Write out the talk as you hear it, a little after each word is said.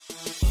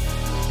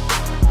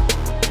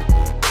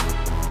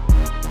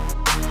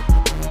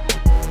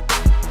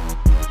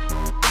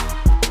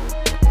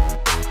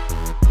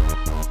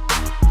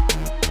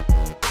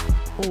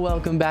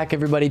Welcome back,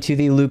 everybody, to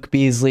the Luke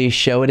Beasley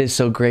Show. It is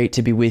so great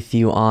to be with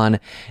you on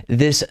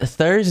this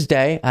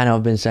Thursday. I know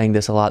I've been saying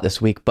this a lot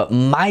this week, but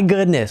my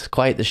goodness,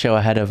 quite the show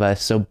ahead of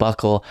us. So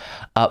buckle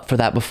up for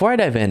that. Before I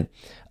dive in,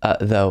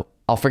 though,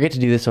 I'll forget to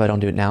do this, so I don't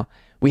do it now.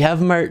 We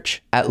have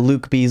merch at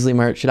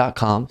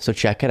lukebeasleymerch.com, so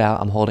check it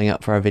out. I'm holding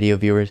up for our video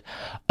viewers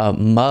a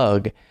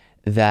mug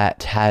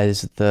that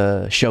has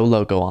the show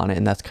logo on it,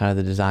 and that's kind of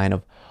the design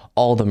of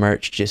all the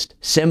merch. Just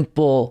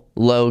simple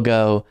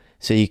logo,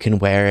 so you can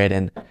wear it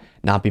and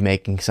not be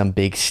making some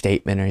big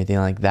statement or anything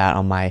like that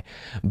on my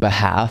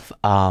behalf.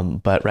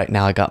 But right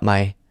now I got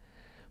my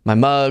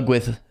mug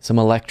with some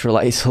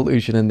electrolyte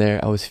solution in there.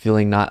 I was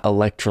feeling not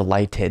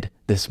electrolyted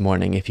this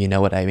morning, if you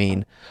know what I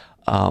mean.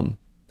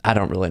 I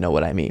don't really know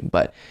what I mean,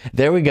 but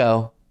there we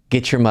go.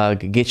 Get your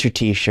mug, get your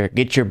t-shirt,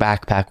 get your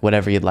backpack,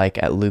 whatever you'd like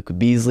at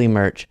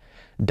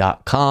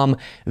lukebeasleymerch.com.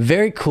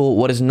 Very cool.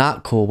 What is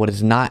not cool, what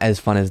is not as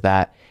fun as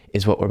that,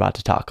 is what we're about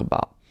to talk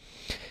about.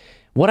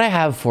 What I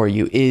have for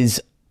you is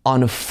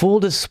on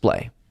full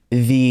display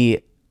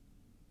the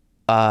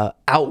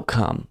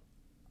outcome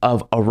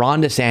of a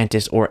Ron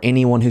DeSantis or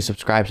anyone who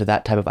subscribes to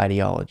that type of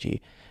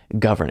ideology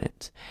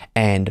governance,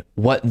 and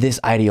what this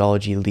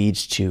ideology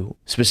leads to,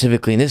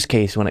 specifically in this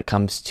case when it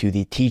comes to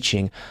the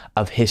teaching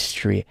of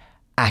history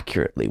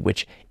accurately,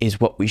 which is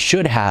what we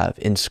should have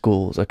in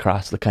schools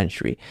across the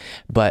country.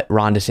 But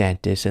Ron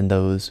DeSantis and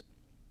those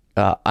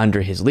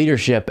under his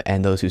leadership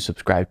and those who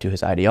subscribe to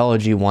his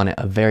ideology want it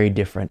a very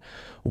different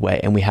way.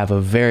 And we have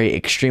a very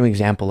extreme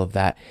example of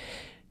that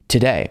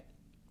today.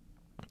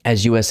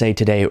 As USA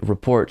Today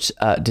reports,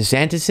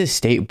 DeSantis'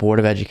 State Board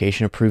of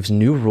Education approves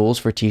new rules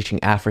for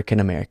teaching African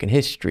American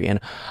history. And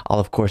I'll,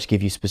 of course,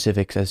 give you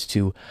specifics as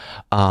to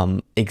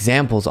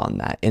examples on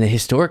that. In a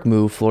historic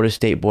move, Florida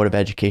State Board of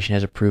Education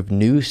has approved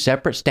new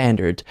separate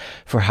standards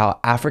for how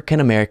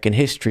African American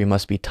history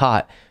must be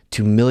taught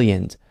to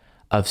millions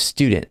of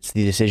students.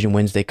 The decision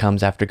Wednesday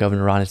comes after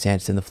Governor Ron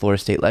DeSantis and the Florida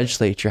State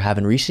Legislature have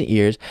in recent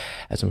years,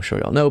 as I'm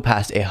sure you'll know,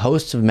 passed a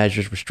host of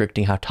measures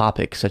restricting how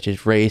topics such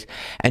as race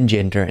and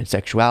gender and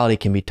sexuality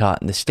can be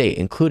taught in the state,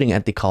 including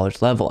at the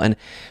college level. And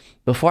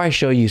before I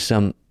show you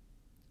some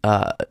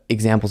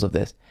examples of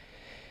this,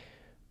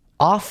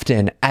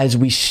 often as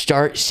we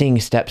start seeing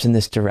steps in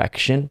this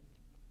direction,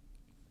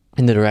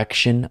 in the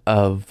direction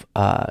of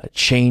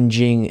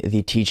changing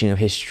the teaching of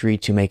history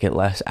to make it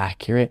less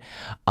accurate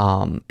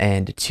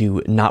and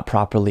to not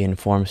properly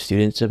inform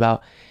students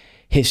about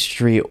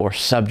history or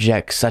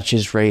subjects such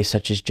as race,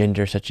 such as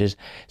gender, such as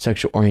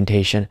sexual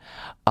orientation.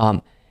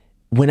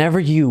 Whenever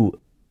you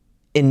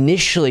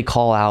initially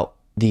call out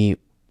the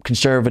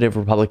conservative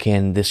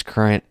Republican, this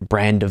current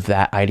brand of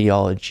that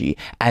ideology,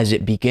 as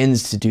it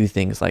begins to do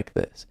things like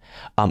this.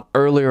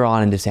 Earlier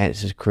on in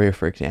DeSantis' career,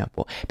 for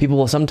example, people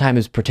will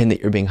sometimes pretend that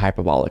you're being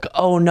hyperbolic.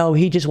 Oh no,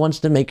 he just wants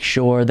to make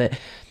sure that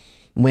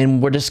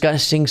when we're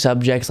discussing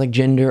subjects like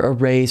gender or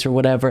race or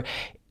whatever,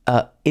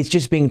 it's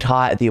just being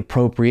taught at the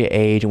appropriate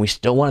age, and we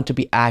still want it to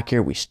be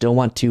accurate. We still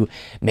want to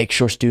make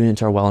sure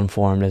students are well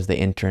informed as they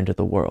enter into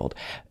the world.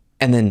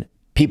 And then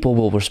people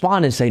will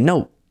respond and say,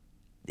 no,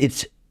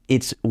 it's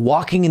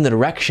walking in the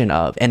direction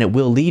of, and it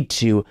will lead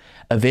to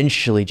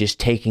eventually just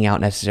taking out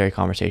necessary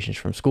conversations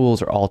from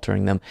schools or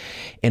altering them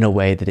in a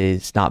way that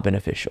is not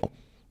beneficial.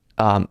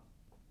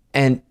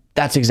 And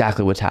that's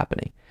exactly what's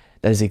happening.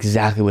 That is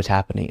exactly what's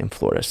happening in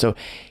Florida. So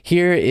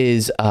here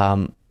is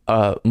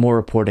more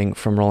reporting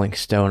from Rolling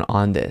Stone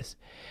on this.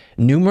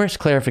 Numerous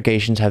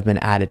clarifications have been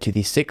added to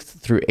the 6th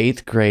through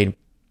 8th grade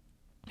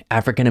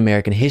African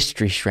American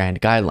history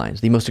strand guidelines.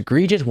 The most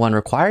egregious one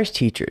requires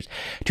teachers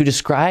to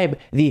describe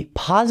the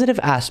positive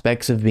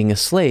aspects of being a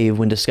slave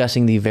when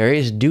discussing the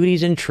various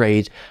duties and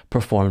trades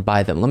performed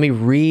by them. Let me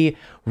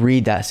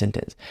reread that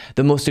sentence.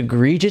 The most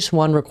egregious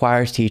one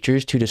requires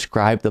teachers to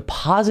describe the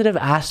positive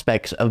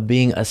aspects of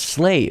being a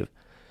slave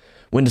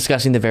when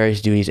discussing the various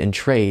duties and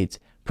trades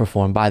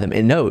performed by them.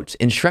 It notes,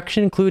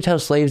 instruction includes how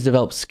slaves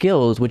develop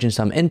skills which in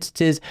some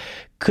instances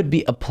could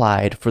be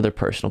applied for their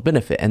personal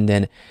benefit. And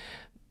then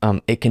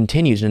it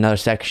continues in another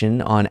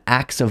section on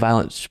acts of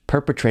violence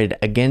perpetrated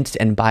against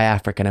and by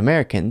African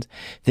Americans.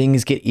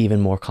 Things get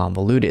even more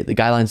convoluted. The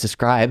guidelines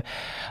describe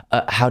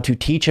how to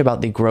teach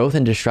about the growth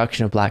and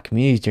destruction of Black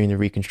communities during the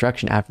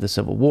Reconstruction after the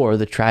Civil War,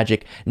 the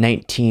tragic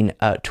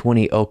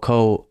 1920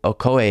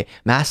 Ocoee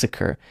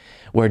massacre,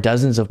 where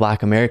dozens of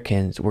Black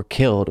Americans were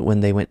killed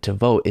when they went to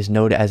vote, is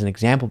noted as an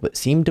example, but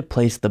seemed to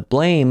place the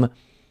blame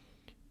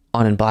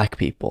on Black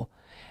people.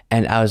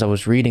 And as I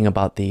was reading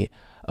about the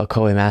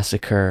Ocoee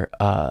massacre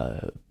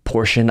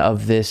portion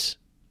of this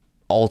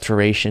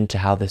alteration to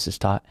how this is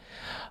taught,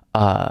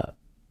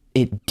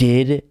 it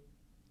did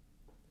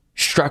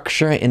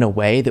structure in a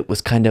way that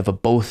was kind of a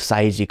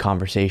both-sidesy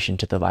conversation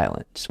to the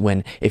violence.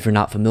 When, if you're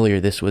not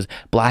familiar, this was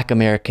Black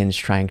Americans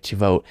trying to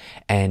vote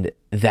and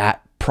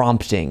that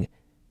prompting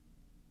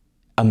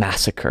a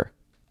massacre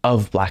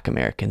of Black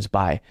Americans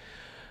by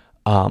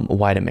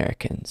white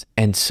Americans.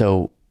 And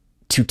so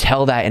to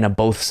tell that in a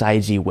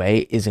both-sidesy way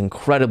is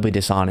incredibly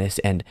dishonest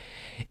and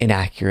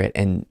inaccurate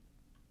and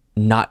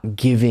not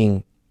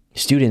giving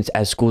students,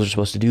 as schools are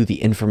supposed to do,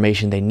 the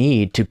information they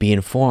need to be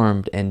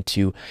informed and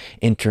to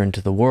enter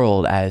into the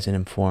world as an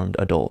informed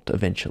adult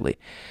eventually.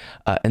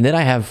 And then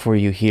I have for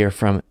you here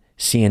from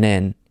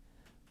CNN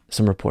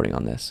some reporting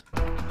on this.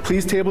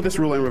 Please table this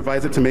rule and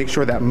revise it to make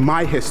sure that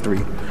my history.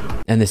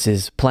 And this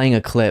is playing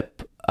a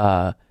clip,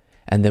 and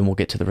then we'll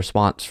get to the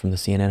response from the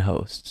CNN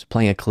hosts,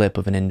 playing a clip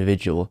of an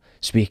individual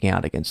speaking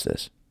out against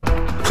this.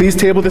 Please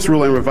table this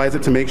rule and revise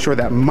it to make sure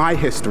that my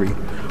history,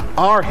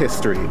 our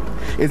history,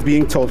 is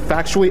being told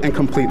factually and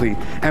completely.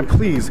 And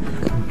please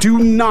do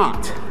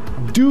not,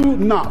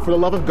 for the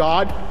love of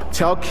God,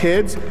 tell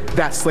kids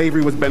that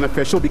slavery was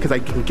beneficial, because I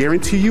can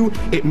guarantee you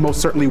it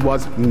most certainly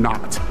was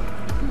not.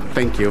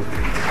 Thank you.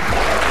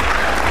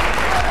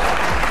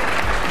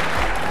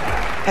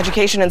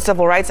 Education and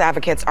civil rights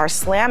advocates are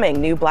slamming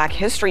new Black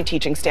history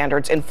teaching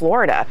standards in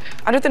Florida.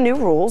 Under the new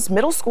rules,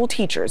 middle school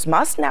teachers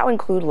must now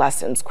include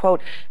lessons,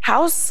 quote,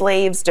 how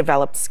slaves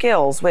developed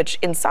skills, which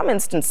in some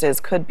instances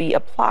could be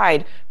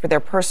applied for their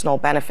personal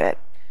benefit.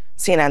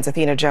 CNN's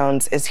Athena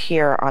Jones is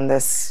here on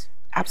this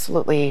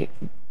absolutely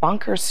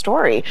bonkers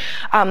story.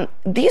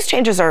 These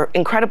changes are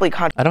incredibly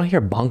I don't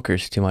hear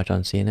bonkers too much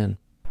on CNN.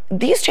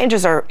 These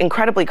changes are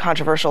incredibly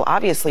controversial,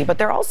 obviously, but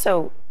they're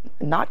also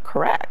not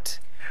correct.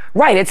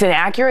 Right, it's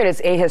inaccurate,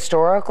 it's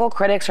ahistorical.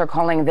 Critics are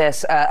calling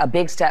this a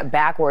big step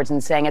backwards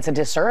and saying it's a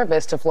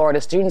disservice to Florida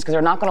students because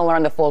they're not going to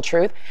learn the full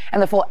truth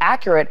and the full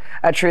accurate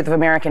truth of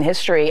American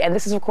history. And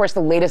this is, of course,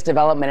 the latest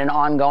development in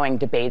ongoing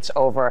debates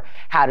over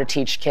how to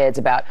teach kids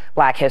about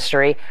Black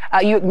history.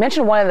 You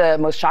mentioned one of the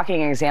most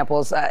shocking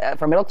examples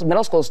for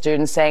middle school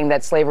students saying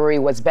that slavery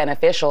was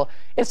beneficial.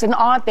 It's an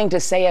odd thing to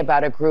say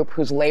about a group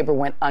whose labor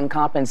went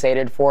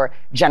uncompensated for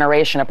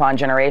generation upon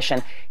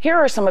generation. Here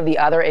are some of the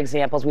other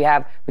examples we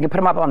can put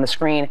them up on the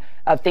screen,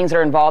 of things that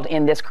are involved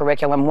in this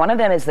curriculum. One of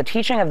them is the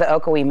teaching of the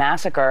Ocoee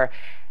Massacre.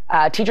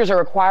 Teachers are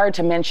required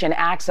to mention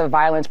acts of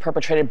violence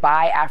perpetrated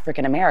by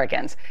African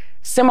Americans.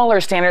 Similar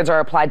standards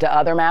are applied to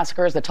other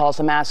massacres, the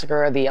Tulsa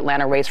Massacre, the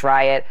Atlanta Race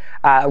Riot,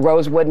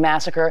 Rosewood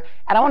Massacre.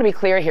 And I want to be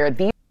clear here.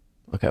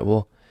 Okay,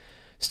 we'll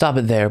stop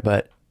it there,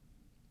 but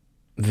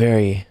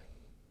very,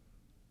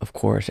 of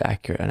course,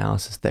 accurate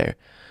analysis there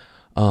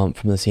from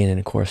the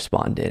CNN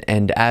correspondent.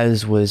 And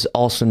as was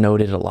also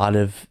noted, a lot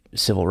of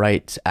civil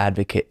rights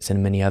advocates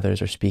and many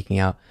others are speaking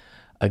out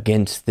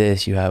against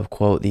this. You have,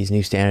 quote, these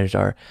new standards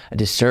are a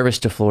disservice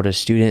to Florida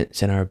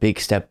students and are a big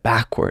step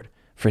backward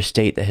for a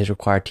state that has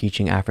required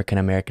teaching African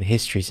American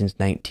history since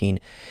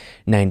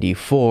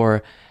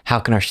 1994. How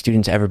can our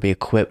students ever be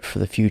equipped for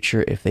the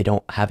future if they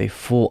don't have a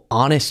full,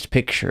 honest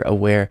picture of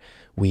where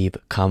we've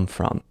come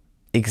from?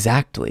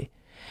 Exactly.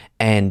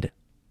 And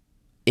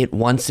it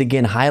once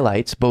again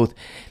highlights both,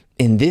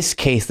 in this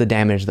case, the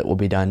damage that will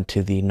be done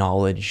to the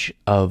knowledge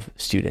of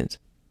students,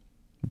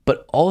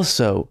 but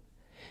also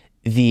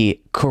the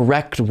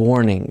correct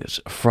warnings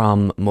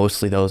from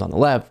mostly those on the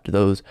left,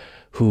 those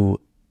who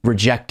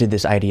rejected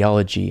this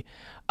ideology,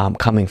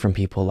 coming from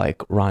people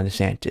like Ron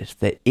DeSantis,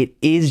 that it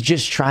is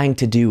just trying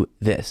to do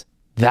this.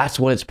 That's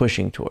what it's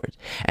pushing towards.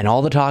 And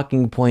all the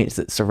talking points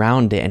that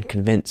surround it and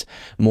convince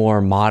more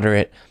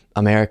moderate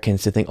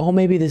Americans to think, oh,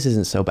 maybe this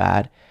isn't so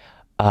bad.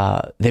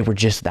 They were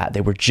just that.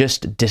 They were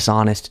just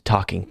dishonest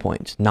talking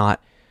points,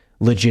 not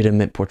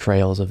legitimate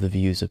portrayals of the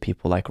views of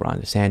people like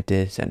Ron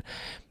DeSantis. And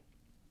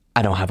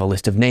I don't have a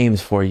list of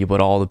names for you,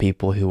 but all the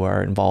people who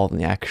are involved in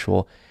the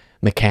actual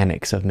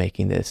mechanics of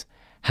making this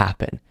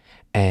happen.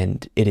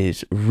 And it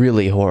is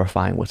really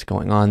horrifying what's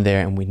going on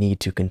there. And we need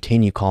to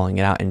continue calling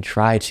it out and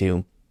try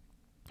to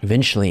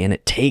eventually, and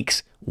it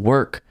takes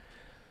work,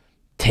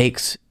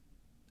 takes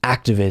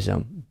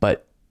activism,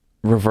 but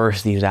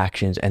reverse these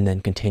actions and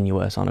then continue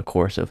us on a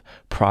course of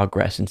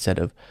progress instead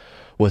of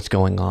what's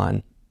going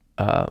on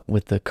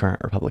with the current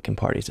Republican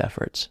Party's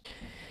efforts.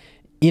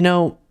 You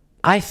know,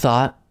 I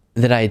thought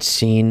that I had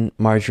seen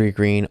Marjorie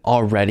Greene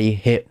already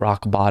hit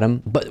rock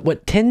bottom, but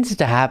what tends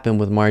to happen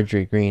with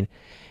Marjorie Greene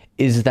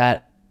is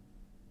that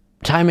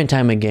time and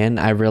time again,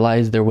 I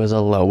realized there was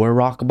a lower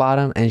rock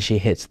bottom and she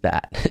hits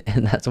that.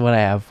 And that's what I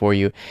have for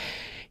you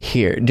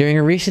here. During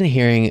a recent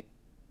hearing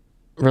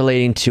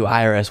relating to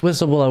IRS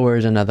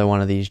whistleblowers, another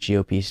one of these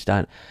GOP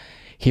stunt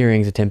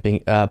hearings,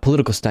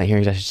 political stunt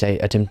hearings, I should say,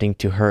 attempting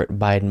to hurt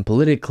Biden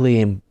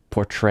politically and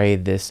portray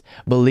this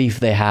belief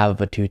they have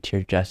of a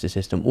two-tier justice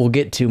system. We'll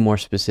get to more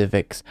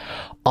specifics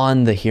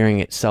on the hearing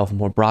itself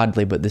more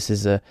broadly, but this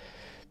is a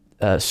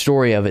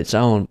story of its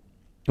own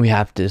we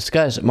have to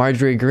discuss.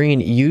 Marjorie Greene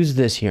used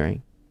this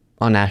hearing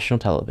on national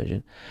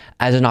television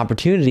as an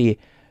opportunity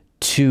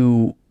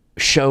to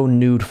show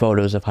nude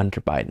photos of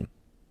Hunter Biden.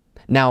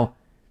 Now,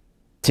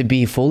 to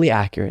be fully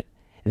accurate,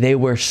 they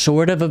were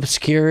sort of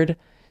obscured,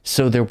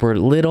 so there were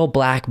little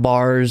black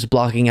bars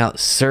blocking out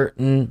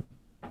certain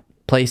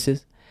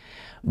places,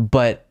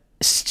 but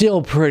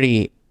still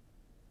pretty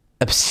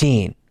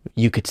obscene,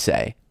 you could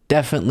say.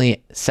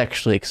 Definitely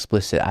sexually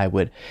explicit, I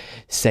would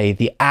say.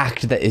 The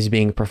act that is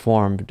being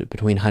performed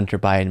between Hunter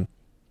Biden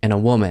and a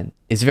woman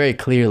is very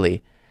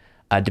clearly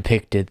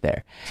depicted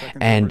there.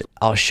 And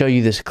I'll show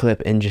you this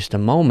clip in just a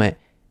moment.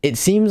 It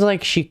seems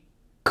like she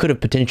could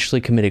have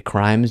potentially committed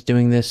crimes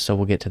doing this, so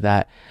we'll get to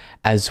that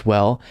as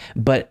well.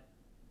 But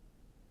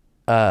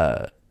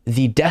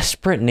the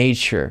desperate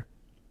nature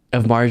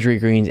of Marjorie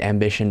Greene's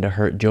ambition to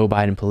hurt Joe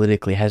Biden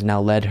politically has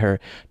now led her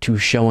to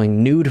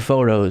showing nude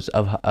photos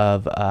of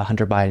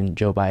Hunter Biden,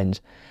 Joe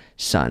Biden's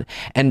son.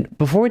 And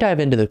before we dive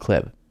into the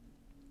clip,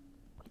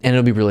 and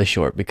it'll be really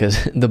short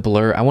because the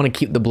blur, I want to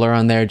keep the blur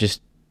on there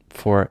just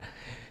for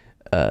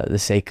the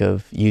sake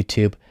of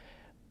YouTube,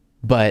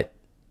 but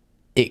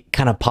it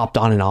kind of popped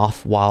on and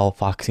off while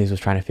Fox News was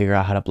trying to figure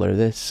out how to blur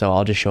this. So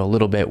I'll just show a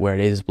little bit where it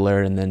is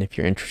blurred, and then if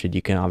you're interested,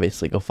 you can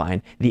obviously go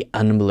find the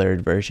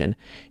unblurred version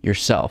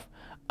yourself.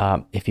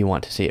 If you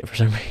want to see it for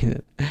some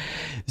reason.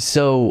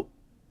 So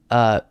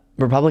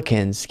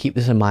Republicans, keep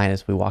this in mind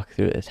as we walk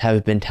through this,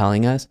 have been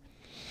telling us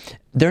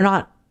they're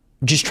not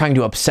just trying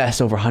to obsess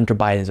over Hunter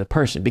Biden as a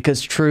person,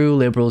 because true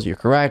liberals, you're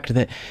correct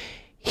that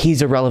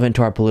he's irrelevant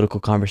to our political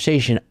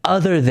conversation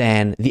other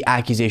than the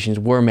accusations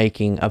we're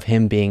making of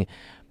him being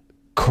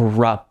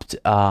corrupt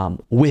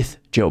with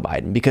Joe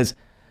Biden, because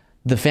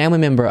the family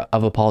member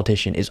of a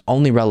politician is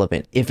only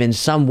relevant if in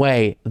some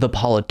way the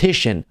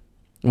politician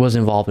was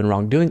involved in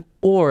wrongdoing,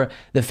 or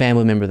the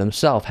family member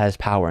themselves has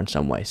power in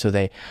some way. So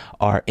they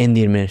are in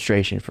the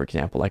administration, for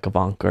example, like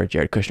Ivanka or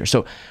Jared Kushner.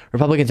 So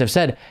Republicans have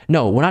said,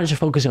 no, we're not just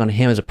focusing on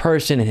him as a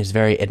person and his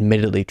very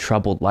admittedly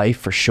troubled life,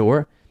 for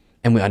sure.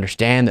 And we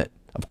understand that,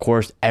 of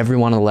course,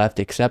 everyone on the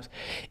left accepts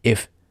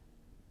if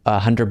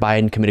Hunter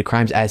Biden committed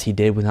crimes, as he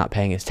did with not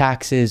paying his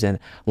taxes and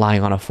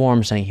lying on a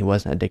form saying he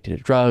wasn't addicted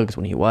to drugs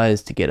when he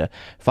was, to get a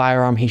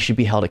firearm, he should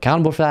be held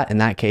accountable for that. In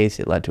that case,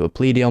 it led to a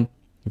plea deal.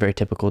 Very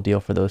typical deal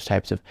for those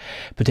types of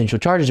potential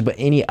charges. But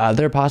any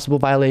other possible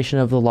violation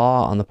of the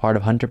law on the part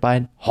of Hunter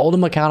Biden, hold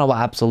him accountable,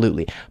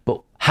 absolutely.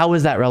 But how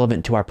is that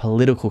relevant to our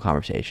political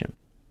conversation?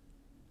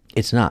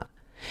 It's not,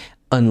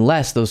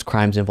 unless those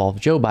crimes involve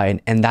Joe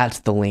Biden, and that's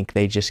the link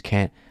they just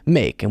can't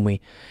make. And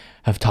we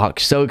have talked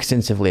so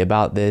extensively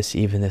about this.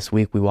 Even this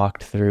week, we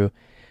walked through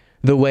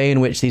the way in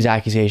which these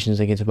accusations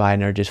against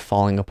Biden are just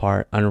falling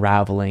apart,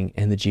 unraveling,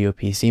 and the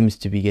GOP seems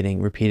to be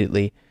getting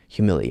repeatedly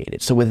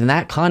humiliated. So within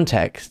that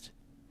context,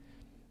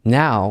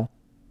 now,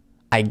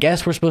 I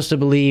guess we're supposed to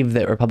believe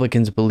that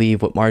Republicans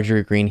believe what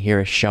Marjorie Greene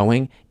here is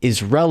showing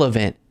is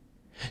relevant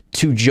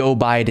to Joe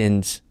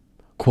Biden's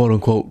quote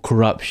unquote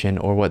corruption,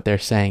 or what they're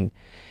saying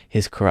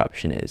his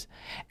corruption is.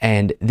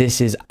 And this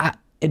is,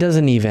 it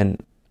doesn't even,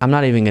 I'm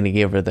not even going to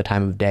give her the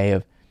time of day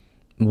of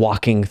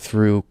walking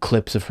through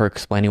clips of her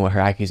explaining what her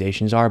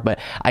accusations are. But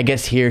I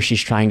guess here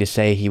she's trying to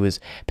say he was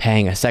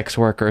paying a sex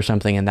worker or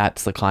something. And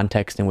that's the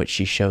context in which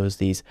she shows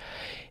these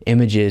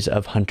images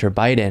of Hunter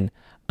Biden.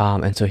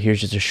 And so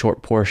here's just a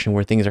short portion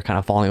where things are kind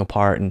of falling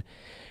apart and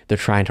they're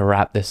trying to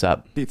wrap this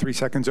up. 3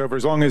 seconds over.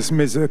 As long as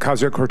Ms.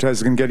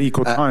 Ocasio-Cortez can get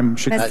equal time,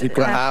 she can keep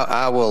going.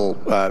 I will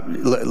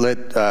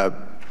let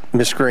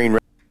Ms. Greene.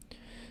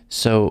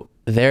 So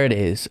there it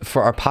is.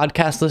 For our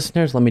podcast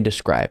listeners, let me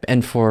describe.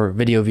 And for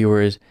video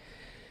viewers,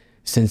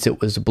 since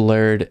it was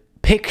blurred,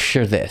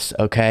 picture this,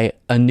 okay?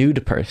 A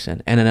nude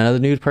person and another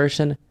nude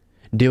person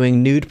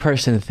doing nude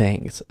person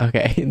things,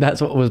 okay?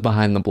 That's what was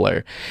behind the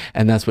blur.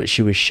 And that's what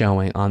she was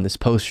showing on this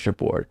poster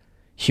board.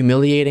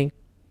 Humiliating,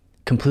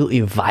 completely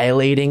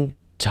violating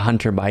to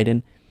Hunter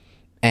Biden,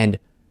 and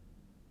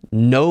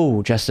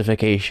no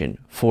justification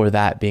for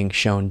that being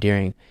shown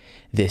during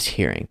this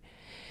hearing.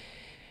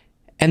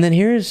 And then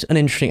here's an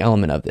interesting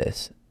element of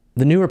this.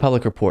 The New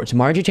Republic reports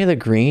Marjorie Taylor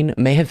Greene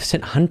may have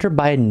sent Hunter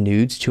Biden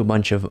nudes to a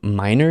bunch of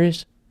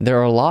minors. There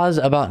are laws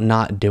about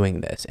not doing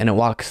this, and it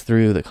walks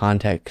through the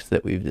context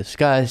that we've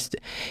discussed.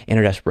 In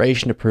her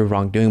desperation to prove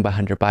wrongdoing by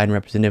Hunter Biden,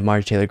 Representative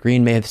Marjorie Taylor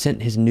Greene may have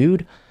sent his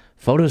nude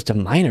photos to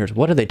minors.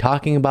 What are they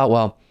talking about?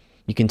 Well,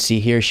 you can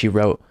see here she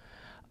wrote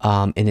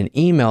in an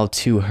email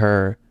to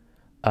her,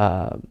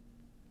 I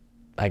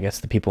guess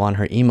the people on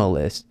her email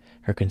list,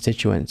 her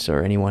constituents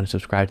or anyone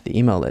subscribed to the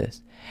email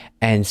list,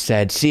 and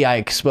said, see, I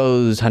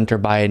exposed Hunter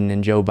Biden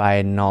and Joe Biden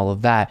and all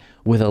of that,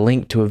 with a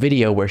link to a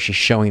video where she's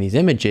showing these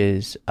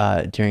images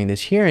during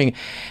this hearing.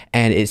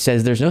 And it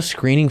says there's no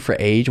screening for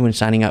age when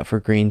signing up for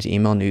Greene's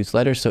email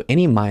newsletter. So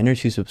any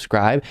minors who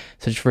subscribe,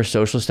 such for a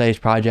social studies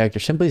project or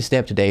simply to stay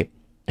up to date,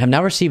 have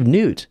now received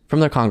nudes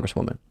from their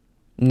congresswoman.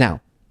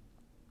 Now,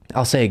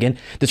 I'll say again,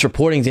 this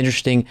reporting is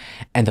interesting,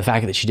 and the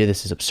fact that she did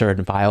this is absurd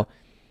and vile.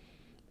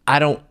 I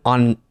don't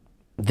on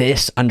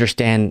this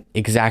understand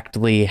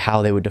exactly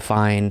how they would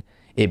define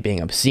it being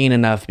obscene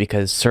enough,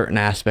 because certain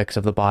aspects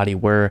of the body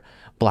were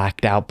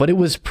blacked out, but it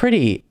was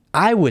pretty,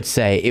 I would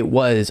say it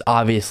was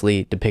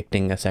obviously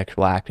depicting a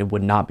sexual act and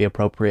would not be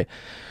appropriate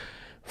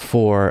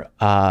for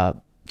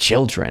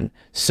children.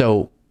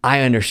 So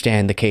I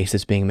understand the case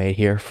that's being made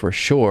here for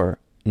sure.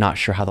 Not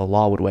sure how the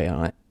law would weigh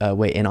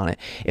in on it.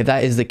 If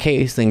that is the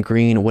case, then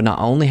Greene would not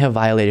only have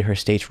violated her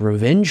state's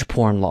revenge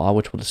porn law,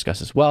 which we'll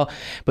discuss as well,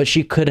 but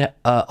she could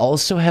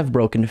also have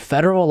broken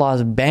federal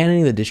laws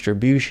banning the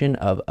distribution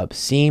of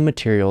obscene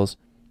materials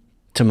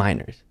to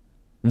minors.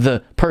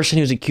 The person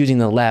who's accusing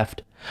the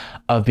left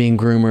of being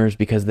groomers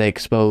because they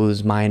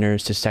expose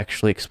minors to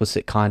sexually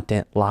explicit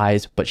content,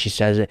 lies, but she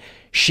says it.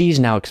 She's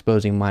now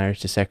exposing minors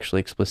to sexually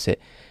explicit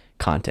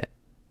content.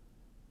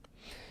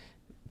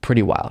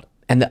 Pretty wild.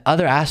 And the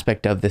other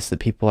aspect of this that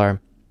people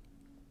are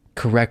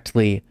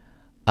correctly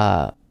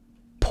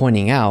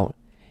pointing out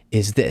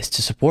is this.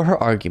 To support her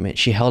argument,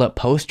 she held up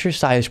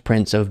poster-sized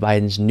prints of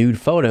Biden's nude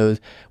photos,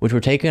 which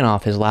were taken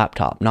off his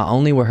laptop. Not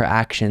only were her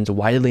actions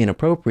widely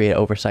inappropriate,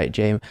 Oversight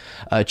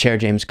Chair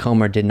James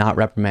Comer did not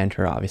reprimand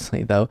her,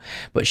 obviously, though,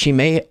 but she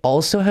may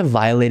also have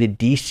violated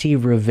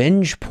DC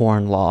revenge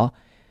porn law.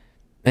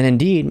 And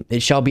indeed,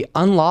 it shall be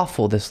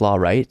unlawful, this law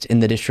writes, in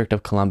the District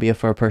of Columbia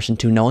for a person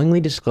to knowingly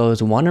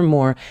disclose one or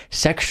more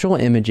sexual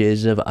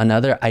images of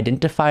another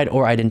identified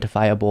or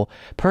identifiable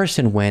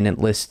person when it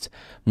lists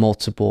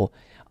multiple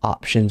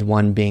options,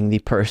 one being the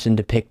person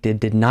depicted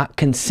did not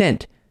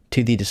consent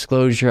to the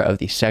disclosure of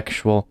the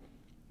sexual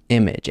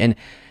image. And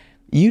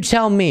you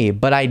tell me,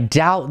 but I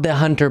doubt that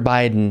Hunter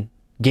Biden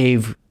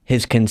gave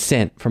his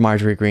consent for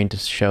Marjorie Greene to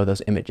show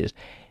those images.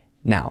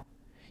 Now,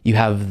 you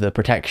have the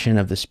protection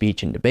of the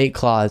speech and debate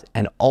clause,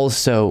 and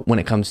also when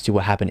it comes to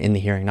what happened in the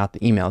hearing, not the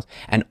emails,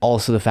 and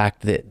also the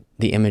fact that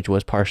the image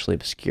was partially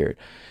obscured.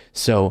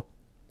 So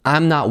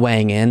I'm not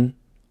weighing in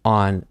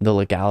on the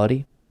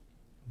legality,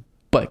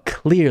 but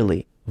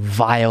clearly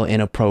vile,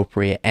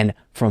 inappropriate, and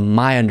from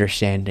my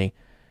understanding,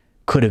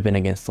 could have been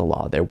against the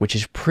law there, which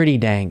is pretty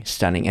dang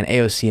stunning. And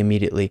AOC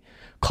immediately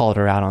called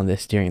her out on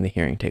this during the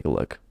hearing. Take a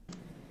look.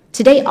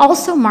 Today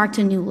also marked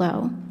a new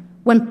low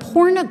when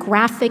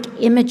pornographic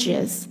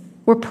images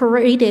were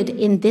paraded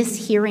in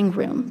this hearing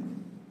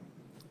room.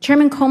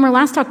 Chairman Comer,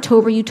 last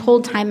October, you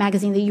told Time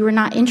magazine that you were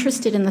not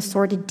interested in the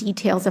sordid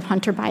details of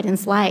Hunter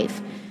Biden's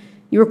life.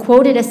 You were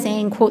quoted as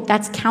saying, quote,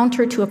 "That's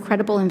counter to a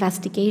credible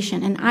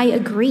investigation," and I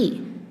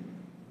agree.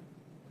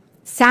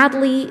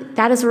 Sadly,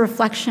 that is a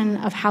reflection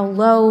of how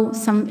low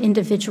some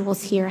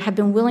individuals here have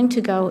been willing to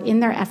go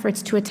in their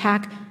efforts to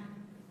attack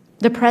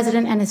the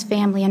president and his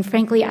family. And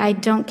frankly, I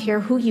don't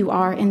care who you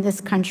are in this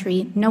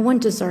country. No one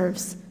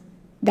deserves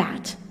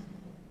that.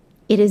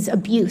 It is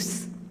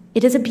abuse.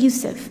 It is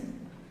abusive.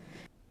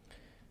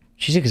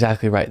 She's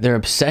exactly right. Their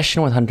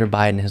obsession with Hunter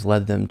Biden has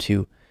led them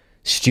to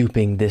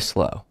stooping this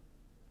low.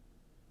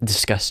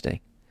 Disgusting.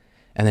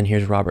 And then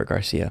here's Robert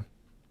Garcia.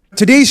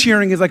 Today's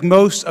hearing is like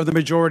most of the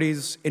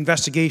majority's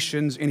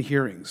investigations and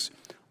hearings.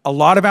 A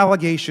lot of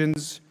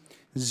allegations,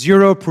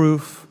 zero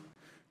proof,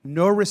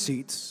 no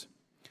receipts,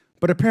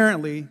 but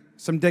apparently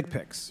some dick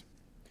pics.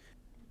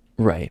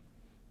 Right.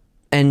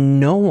 And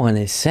no one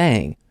is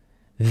saying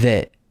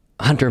that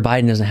Hunter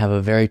Biden doesn't have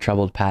a very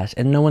troubled past,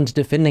 and no one's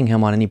defending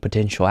him on any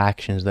potential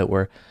actions that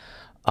were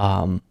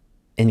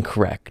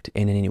incorrect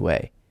in any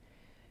way.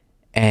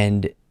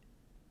 And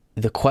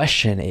the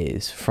question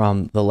is,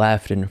 from the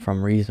left and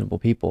from reasonable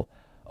people,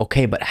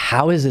 okay, but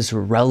how is this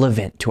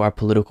relevant to our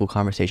political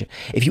conversation?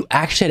 If you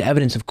actually had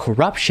evidence of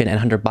corruption and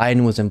Hunter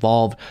Biden was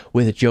involved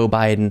with Joe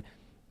Biden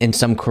in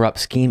some corrupt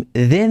scheme,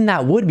 then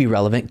that would be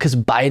relevant because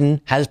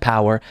Biden has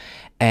power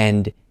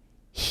and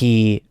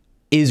he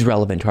is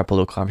relevant to our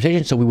political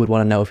conversation, so we would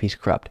want to know if he's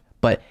corrupt.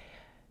 But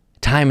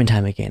time and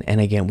time again,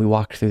 and again, we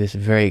walked through this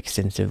very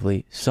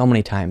extensively so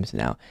many times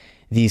now,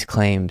 these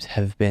claims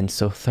have been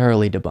so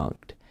thoroughly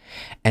debunked.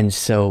 And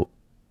so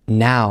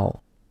now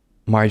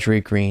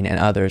Marjorie Greene and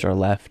others are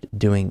left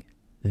doing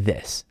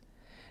this.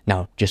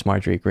 Now, just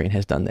Marjorie Greene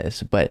has done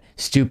this, but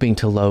stooping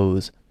to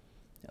lows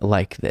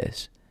like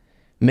this.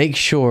 Make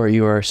sure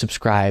you are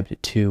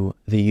subscribed to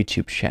the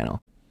YouTube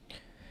channel.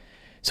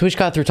 So we just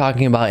got through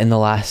talking about in the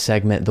last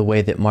segment the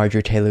way that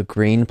Marjorie Taylor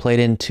Greene played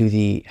into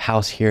the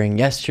House hearing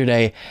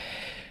yesterday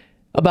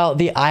about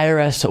the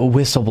IRS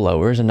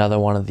whistleblowers, another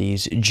one of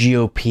these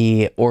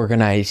GOP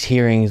organized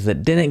hearings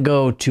that didn't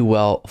go too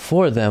well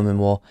for them. And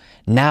we'll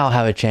now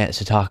have a chance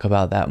to talk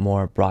about that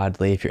more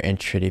broadly. If you're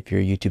interested, if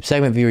you're a YouTube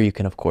segment viewer, you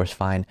can of course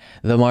find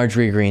the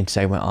Marjorie Greene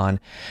segment on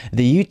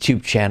the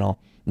YouTube channel.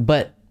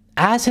 But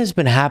as has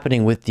been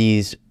happening with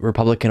these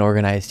Republican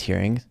organized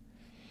hearings,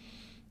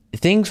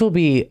 things will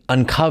be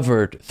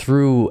uncovered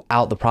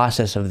throughout the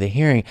process of the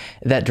hearing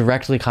that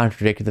directly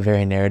contradict the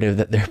very narrative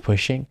that they're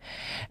pushing.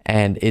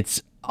 And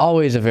it's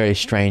always a very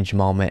strange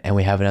moment. And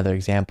we have another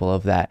example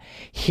of that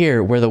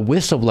here, where the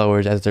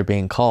whistleblowers, as they're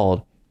being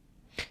called,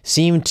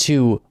 seem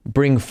to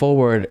bring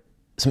forward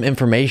some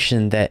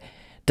information that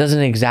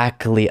doesn't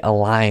exactly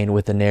align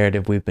with the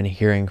narrative we've been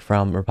hearing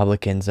from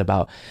Republicans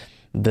about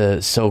the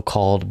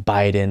so-called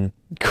Biden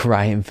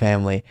crime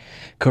family,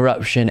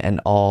 corruption, and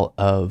all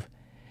of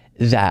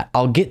that.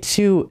 I'll get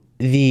to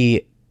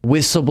the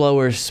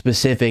whistleblowers'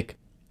 specific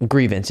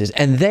grievances,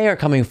 and they are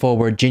coming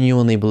forward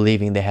genuinely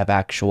believing they have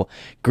actual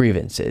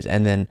grievances,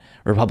 and then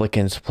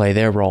Republicans play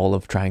their role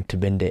of trying to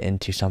bend it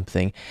into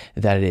something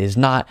that it is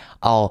not.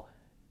 I'll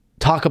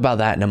talk about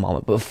that in a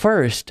moment, but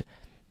first,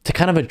 to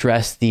kind of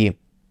address the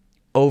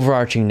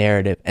overarching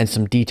narrative and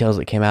some details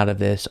that came out of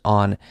this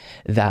on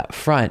that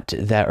front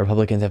that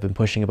Republicans have been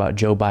pushing about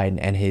Joe Biden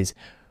and his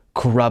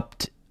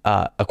corrupt,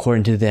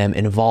 according to them,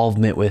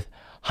 involvement with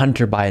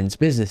Hunter Biden's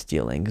business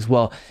dealings.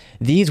 Well,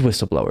 these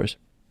whistleblowers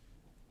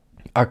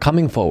are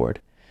coming forward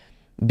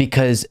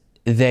because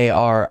they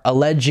are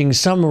alleging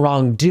some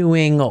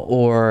wrongdoing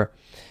or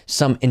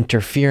some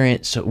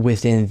interference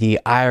within the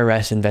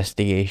IRS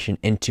investigation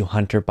into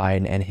Hunter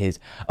Biden and his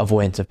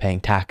avoidance of paying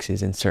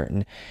taxes in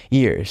certain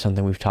years.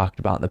 Something we've talked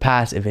about in the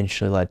past,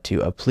 eventually led to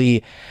a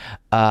plea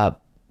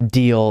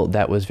deal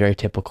that was very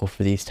typical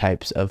for these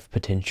types of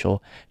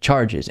potential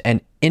charges. And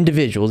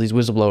individuals, these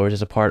whistleblowers,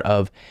 as a part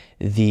of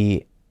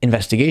the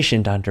investigation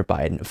into Hunter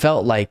Biden,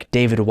 felt like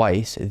David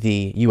Weiss,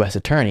 the U.S.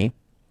 attorney,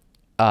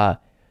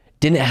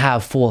 didn't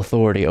have full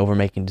authority over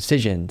making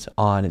decisions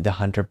on the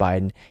Hunter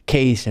Biden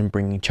case and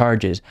bringing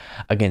charges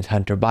against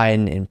Hunter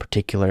Biden in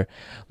particular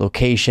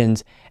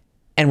locations.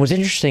 And what's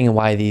interesting and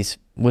why these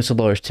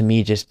whistleblowers to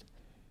me just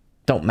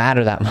don't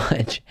matter that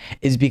much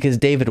is because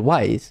David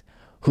Weiss,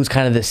 who's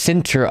kind of the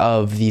center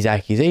of these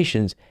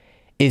accusations,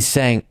 is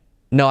saying,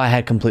 no, I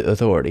had complete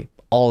authority.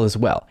 All is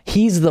well.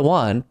 He's the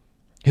one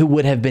who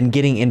would have been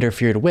getting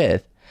interfered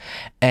with.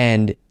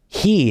 And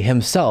he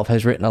himself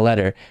has written a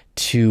letter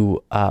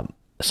to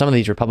some of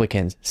these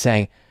Republicans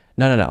saying,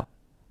 no,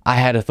 I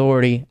had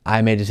authority.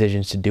 I made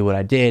decisions to do what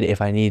I did.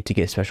 If I needed to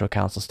get special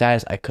counsel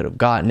status, I could have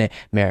gotten it.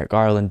 Merrick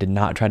Garland did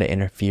not try to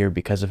interfere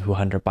because of who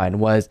Hunter Biden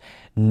was.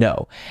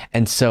 No.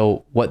 And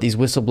so what these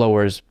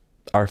whistleblowers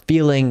are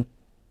feeling,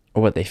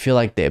 or what they feel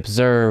like they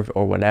observed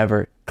or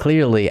whatever,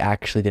 clearly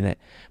actually didn't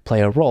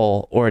play a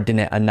role or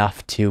didn't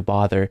enough to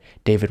bother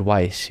David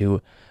Weiss,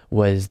 who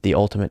was the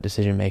ultimate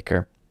decision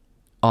maker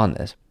on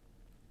this.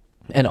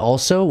 And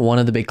also, one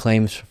of the big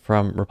claims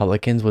from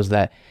Republicans was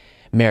that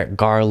Merrick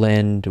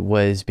Garland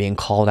was being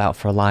called out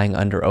for lying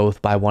under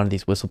oath by one of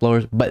these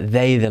whistleblowers, but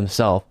they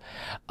themselves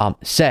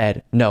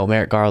said, no,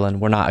 Merrick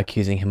Garland, we're not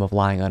accusing him of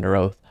lying under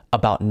oath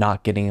about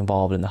not getting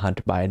involved in the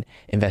Hunter Biden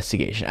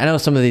investigation. I know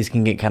some of these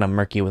can get kind of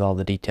murky with all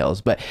the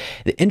details, but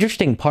the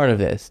interesting part of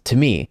this, to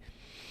me,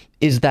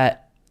 is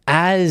that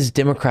as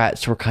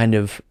Democrats were kind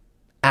of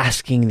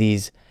asking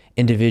these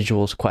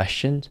individuals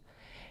questions,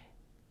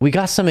 we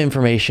got some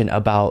information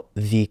about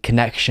the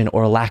connection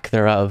or lack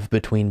thereof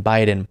between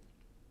Biden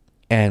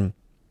and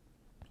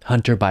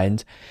Hunter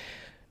Biden's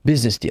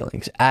business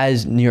dealings.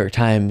 As New York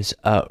Times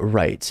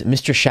writes,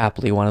 Mr.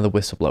 Shapley, one of the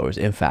whistleblowers,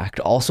 in fact,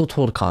 also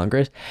told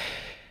Congress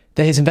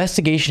that his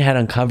investigation had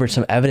uncovered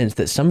some evidence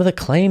that some of the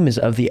claims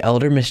of the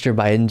elder Mr.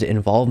 Biden's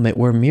involvement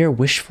were mere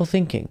wishful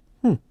thinking.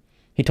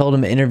 He told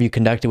him in an interview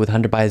conducted with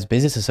Hunter Biden's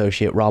business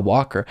associate, Rob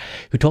Walker,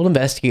 who told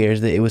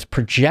investigators that it was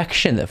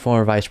projection that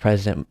former Vice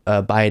President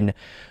Biden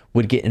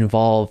would get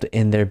involved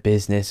in their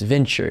business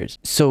ventures.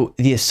 So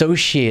the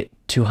associate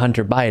to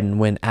Hunter Biden,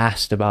 when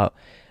asked about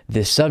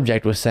this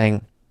subject, was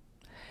saying,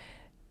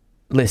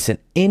 listen,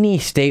 any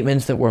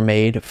statements that were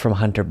made from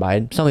Hunter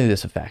Biden, something to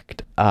this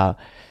effect,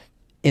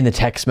 in the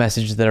text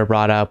messages that are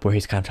brought up where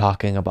he's kind of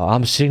talking about,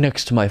 I'm sitting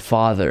next to my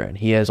father and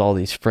he has all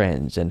these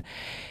friends, and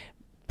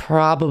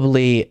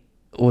probably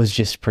was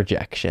just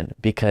projection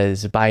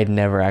because Biden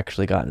never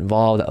actually got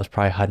involved. That was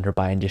probably Hunter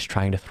Biden just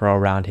trying to throw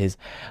around his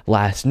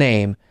last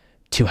name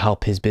to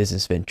help his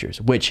business ventures,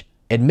 which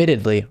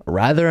admittedly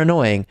rather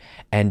annoying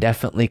and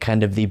definitely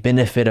kind of the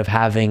benefit of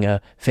having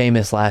a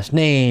famous last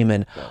name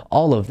and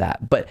all of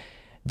that. But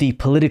the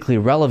politically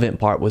relevant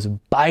part was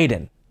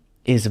Biden.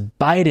 Is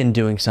Biden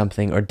doing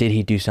something, or did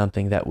he do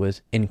something that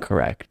was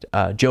incorrect?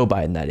 Joe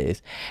Biden, that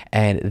is.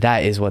 And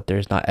that is what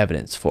there's not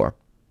evidence for.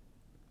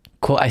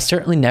 Quote, I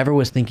certainly never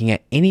was thinking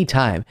at any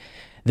time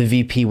the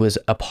VP was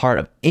a part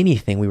of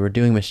anything we were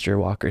doing, Mr.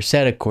 Walker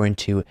said, according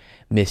to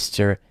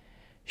Mr.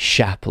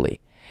 Shapley.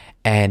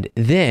 And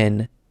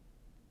then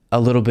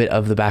a little bit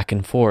of the back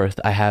and forth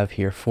I have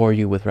here for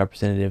you with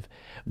Representative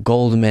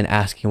Goldman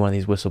asking one of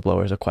these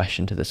whistleblowers a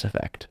question to this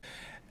effect.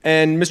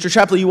 And Mr.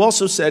 Shapley, you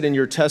also said in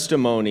your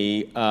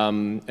testimony,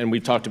 and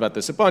we've talked about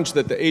this a bunch,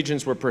 that the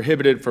agents were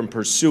prohibited from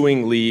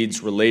pursuing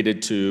leads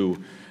related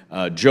to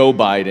Joe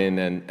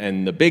Biden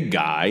and the big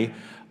guy,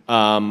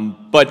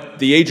 but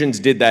the agents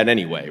did that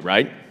anyway,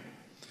 right?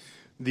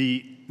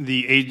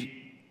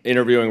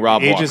 Interviewing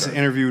Rob Walker. Agents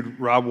interviewed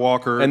Rob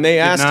Walker. And they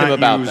asked him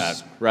about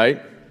that,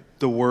 right?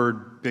 The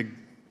word big.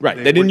 Right,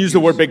 they didn't use the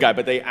word big guy,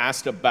 but they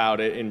asked about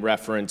it in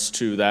reference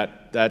to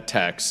that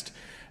text.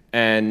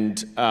 And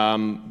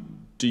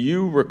do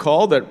you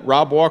recall that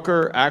Rob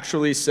Walker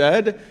actually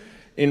said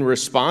in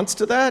response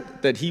to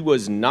that he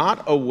was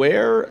not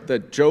aware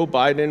that Joe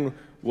Biden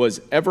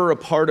was ever a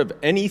part of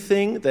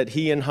anything that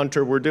he and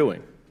Hunter were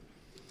doing?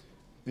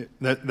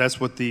 That's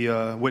what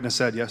the witness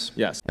said, yes.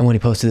 Yes. And when he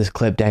posted this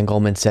clip, Dan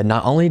Goldman said,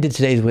 not only did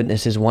today's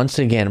witnesses once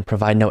again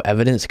provide no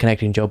evidence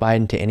connecting Joe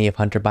Biden to any of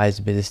Hunter Biden's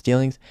business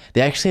dealings,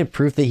 they actually had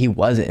proof that he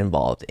wasn't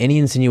involved. Any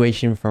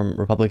insinuation from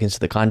Republicans to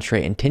the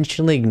contrary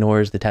intentionally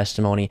ignores the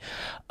testimony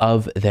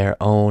of their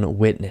own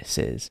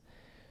witnesses.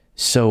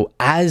 So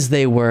as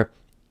they were,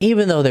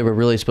 even though they were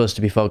really supposed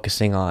to be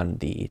focusing on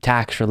the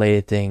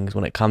tax-related things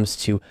when it comes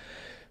to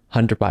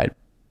Hunter Biden,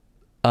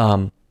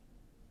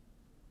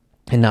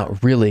 and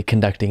not really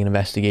conducting an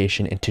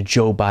investigation into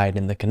Joe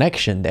Biden, the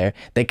connection there.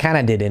 They kind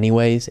of did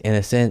anyways, in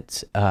a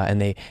sense,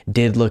 and they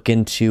did look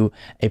into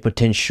a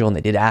potential, and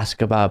they did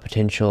ask about a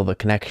potential of a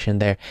connection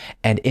there,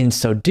 and in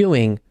so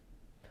doing,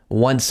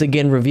 once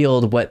again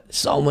revealed what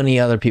so many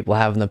other people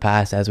have in the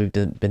past, as we've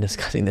been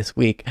discussing this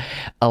week,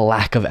 a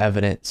lack of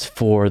evidence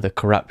for the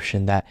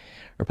corruption that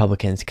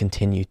Republicans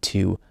continue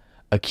to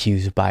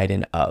accuse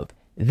Biden of.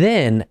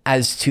 Then,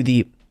 as to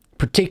the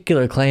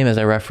particular claim, as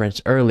I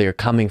referenced earlier,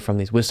 coming from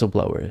these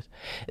whistleblowers,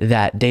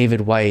 that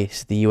David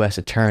Weiss, the U.S.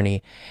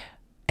 attorney,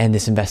 and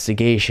this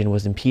investigation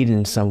was impeded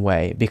in some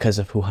way because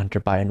of who Hunter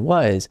Biden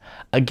was.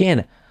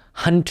 Again,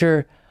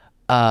 Hunter,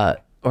 or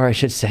I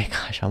should say,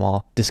 gosh, I'm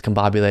all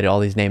discombobulated, all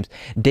these names.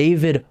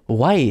 David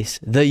Weiss,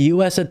 the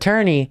U.S.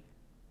 attorney,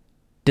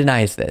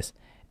 denies this.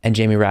 And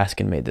Jamie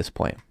Raskin made this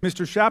point.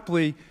 Mr.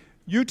 Shapley,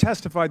 you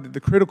testified that the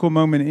critical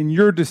moment in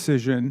your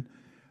decision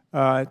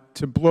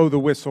to blow the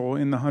whistle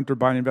in the Hunter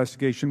Biden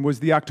investigation was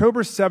the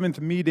October 7th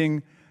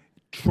meeting,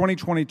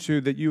 2022,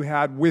 that you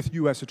had with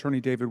U.S. Attorney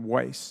David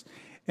Weiss.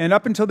 And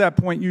up until that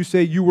point, you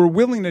say you were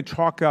willing to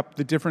chalk up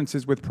the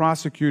differences with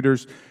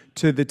prosecutors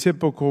to the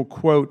typical,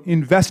 quote,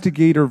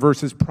 investigator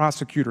versus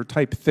prosecutor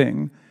type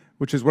thing,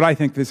 which is what I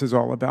think this is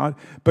all about.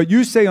 But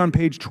you say on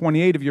page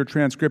 28 of your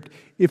transcript,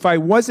 if I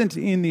wasn't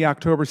in the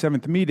October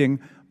 7th meeting,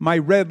 my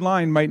red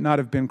line might not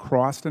have been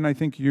crossed, and I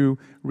think you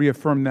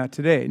reaffirmed that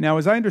today. Now,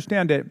 as I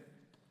understand it,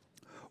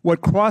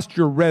 what crossed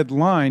your red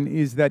line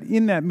is that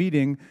in that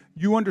meeting,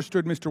 you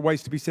understood Mr.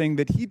 Weiss to be saying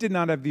that he did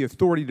not have the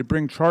authority to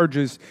bring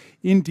charges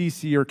in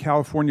D.C. or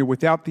California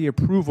without the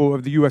approval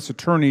of the U.S.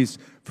 attorneys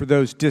for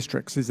those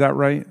districts. Is that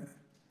right?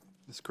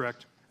 That's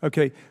correct.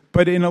 Okay.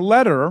 But in a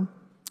letter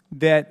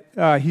that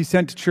he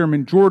sent to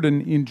Chairman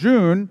Jordan in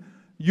June,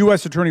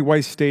 U.S. Attorney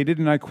Weiss stated,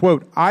 and I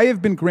quote, "I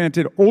have been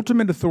granted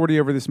ultimate authority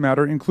over this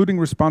matter, including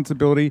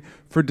responsibility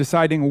for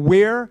deciding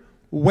where,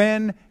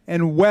 when,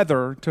 and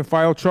whether to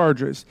file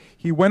charges."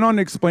 He went on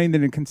to explain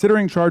that in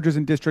considering charges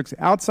in districts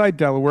outside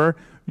Delaware,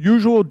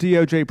 usual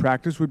DOJ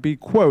practice would be,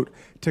 quote,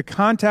 to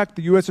contact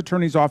the U.S.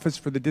 Attorney's Office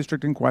for the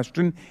district in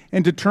question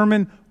and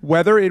determine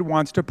whether it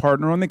wants to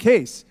partner on the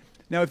case.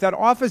 Now, if that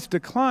office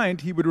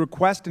declined, he would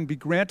request and be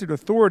granted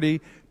authority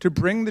to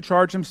bring the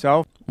charge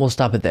himself. We'll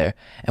stop it there.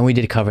 And we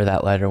did cover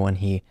that letter when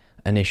he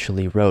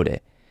initially wrote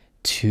it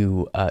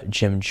to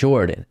Jim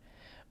Jordan.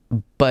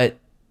 But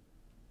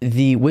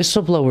the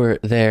whistleblower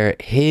there,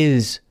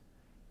 his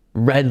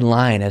red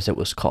line, as it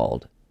was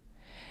called,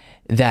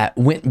 that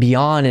went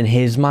beyond, in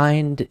his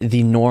mind,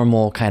 the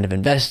normal kind of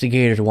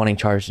investigators wanting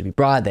charges to be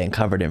brought. They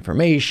uncovered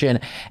information,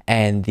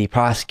 and the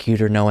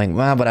prosecutor knowing,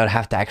 well, but I would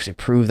have to actually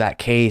prove that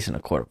case in a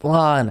court of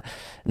law, and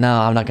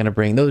no, I'm not going to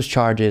bring those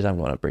charges, I'm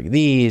going to bring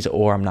these,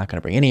 or I'm not going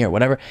to bring any, or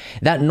whatever.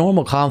 That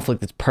normal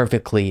conflict is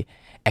perfectly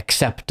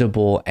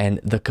acceptable and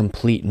the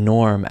complete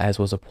norm, as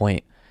was a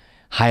point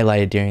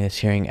highlighted during this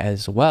hearing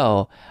as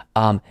well.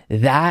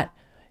 That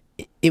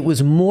it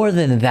was more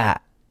than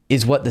that,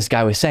 is what this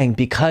guy was saying,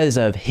 because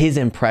of his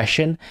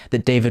impression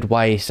that David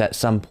Weiss at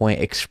some point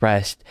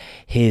expressed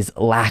his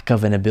lack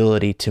of an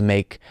ability to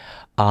make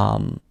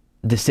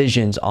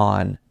decisions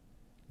on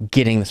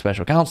getting the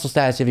special counsel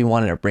status if he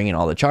wanted, or bringing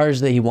all the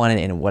charges that he wanted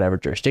in whatever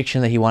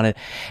jurisdiction that he wanted.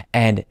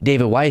 And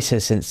David Weiss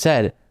has since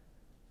said,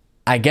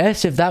 I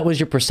guess if that was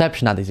your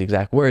perception, not these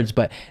exact words,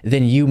 but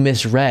then you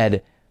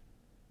misread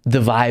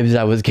the vibes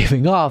I was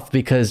giving off,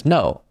 because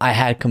no, I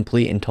had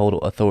complete and total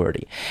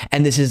authority.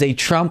 And this is a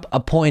Trump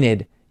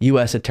appointed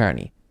U.S.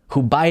 attorney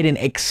who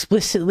Biden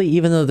explicitly,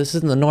 even though this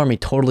isn't the norm, he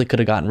totally could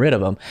have gotten rid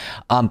of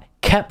him,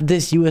 kept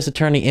this U.S.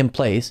 attorney in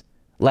place,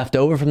 left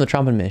over from the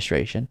Trump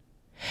administration,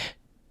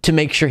 to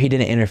make sure he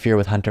didn't interfere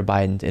with Hunter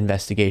Biden's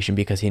investigation,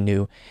 because he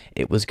knew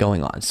it was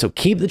going on. So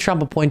keep the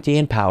Trump appointee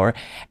in power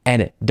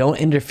and don't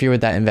interfere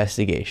with that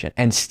investigation.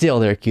 And still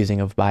they're accusing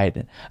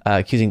Biden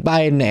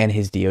and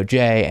his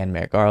DOJ and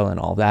Merrick Garland,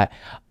 all that,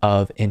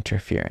 of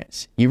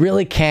interference. You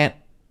really can't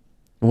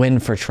win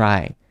for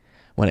trying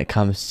when it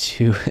comes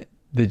to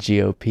the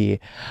GOP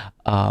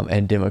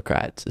and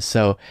Democrats.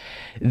 So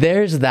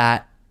there's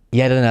that,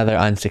 yet another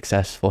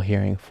unsuccessful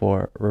hearing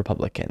for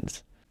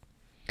Republicans.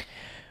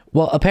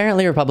 Well,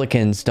 apparently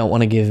Republicans don't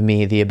want to give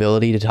me the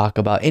ability to talk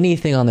about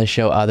anything on the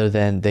show other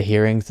than the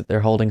hearings that they're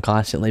holding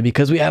constantly,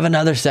 because we have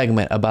another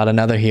segment about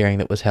another hearing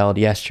that was held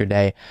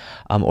yesterday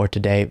or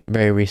today,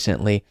 very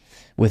recently,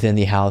 within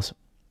the House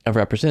of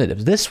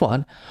Representatives. This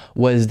one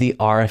was the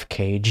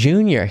RFK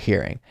Jr.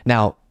 hearing.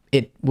 Now,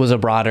 it was a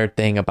broader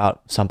thing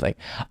about something,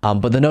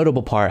 but the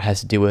notable part has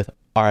to do with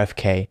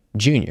RFK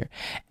Jr.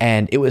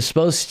 And it was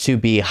supposed to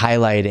be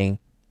highlighting,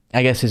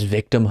 I guess, his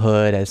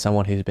victimhood as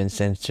someone who's been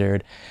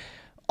censored,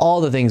 all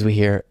the things we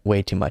hear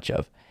way too much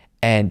of.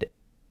 And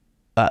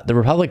the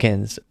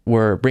Republicans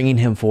were bringing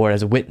him forward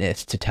as a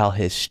witness to tell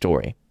his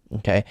story.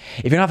 Okay.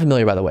 If you're not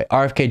familiar, by the way,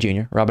 RFK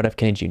Jr., Robert F.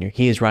 Kennedy Jr.,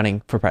 he is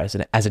running for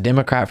president as a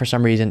Democrat for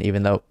some reason,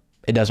 even though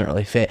it doesn't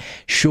really fit.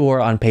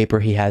 Sure, on paper,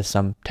 he has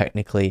some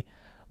technically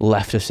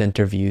left of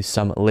center views,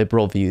 some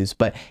liberal views,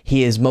 but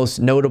he is most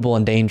notable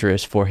and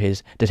dangerous for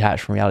his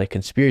detached from reality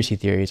conspiracy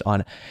theories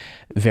on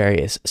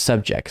various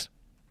subjects.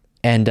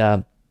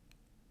 And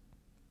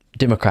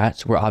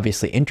Democrats were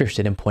obviously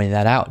interested in pointing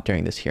that out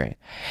during this hearing.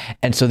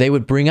 And so they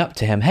would bring up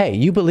to him, hey,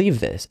 you believe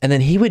this. And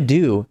then he would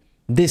do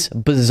this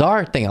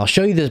bizarre thing. I'll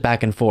show you this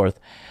back and forth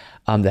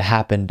that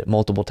happened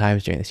multiple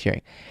times during this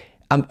hearing.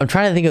 I'm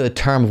trying to think of the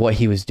term of what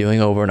he was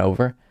doing over and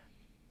over.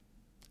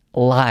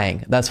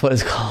 Lying. That's what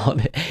it's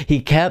called. He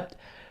kept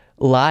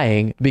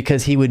lying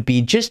because he would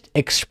be just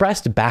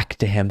expressed back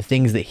to him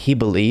things that he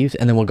believes,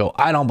 and then we'll go,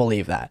 I don't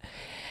believe that.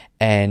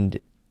 And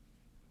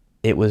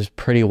it was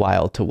pretty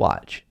wild to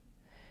watch.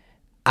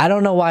 I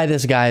don't know why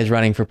this guy is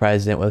running for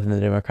president within the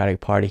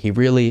Democratic Party. He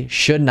really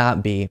should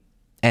not be.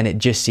 And it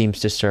just seems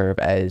to serve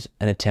as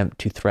an attempt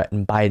to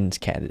threaten Biden's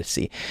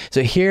candidacy.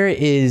 So here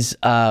is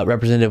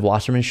Representative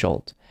Wasserman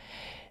Schultz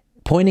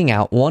pointing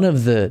out one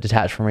of the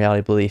detached from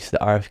reality beliefs that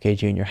RFK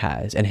Jr.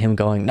 has, and him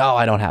going, no,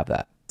 I don't have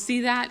that.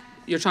 See that?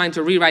 You're trying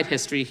to rewrite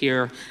history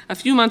here. A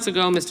few months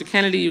ago, Mr.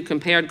 Kennedy, you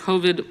compared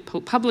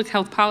COVID public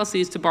health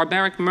policies to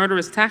barbaric,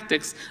 murderous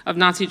tactics of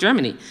Nazi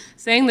Germany,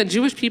 saying that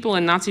Jewish people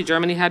in Nazi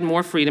Germany had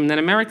more freedom than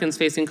Americans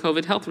facing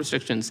COVID health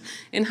restrictions.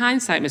 In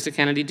hindsight, Mr.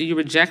 Kennedy, do you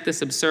reject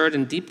this absurd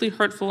and deeply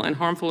hurtful and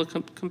harmful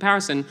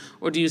comparison,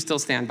 or do you still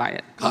stand by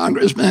it?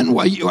 Congressman,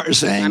 what you are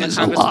saying is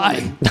a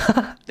lie.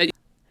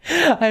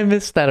 I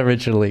missed that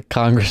originally,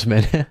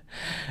 Congressman.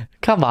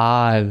 Come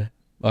on,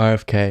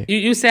 RFK.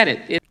 You said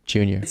it.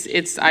 Junior.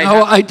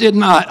 No, I did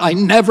not. I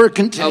never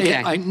contained.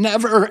 Okay. I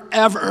never,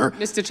 ever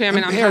Mr.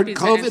 Chairman, I'm happy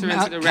to enter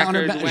into the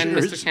record when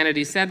Mr.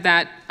 Kennedy said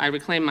that. I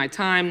reclaim my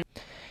time.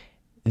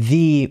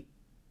 The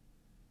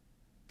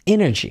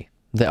energy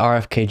that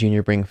RFK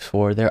Jr. brings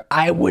forward there,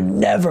 I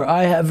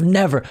have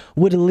never,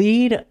 would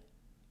lead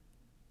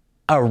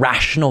a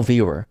rational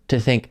viewer to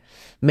think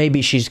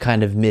maybe she's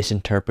kind of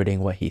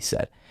misinterpreting what he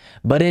said.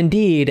 But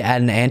indeed,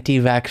 at an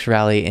anti-vax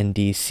rally in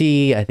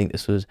D.C., I think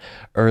this was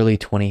early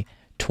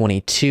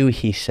 2022,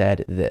 he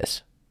said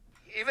this.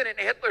 Even in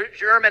Hitler's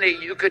Germany,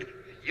 you could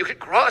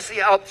cross the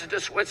Alps into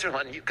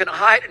Switzerland. You can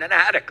hide in an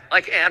attic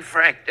like Anne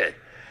Frank did.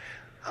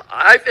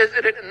 I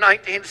visited in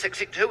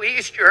 1962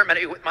 East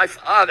Germany with my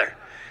father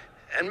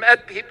and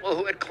met people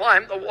who had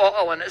climbed the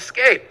wall and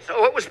escaped.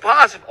 So it was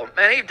possible.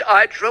 Many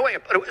died doing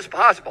it, but it was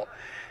possible.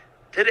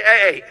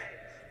 Today,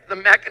 the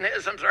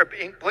mechanisms are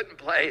being put in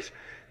place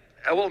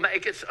that will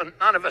make it so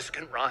none of us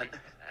can run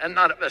and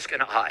none of us can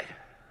hide.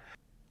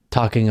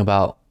 Talking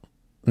about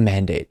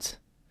mandates.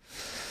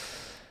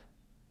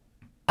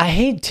 I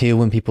hate too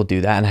when people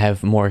do that, and I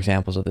have more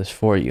examples of this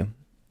for you.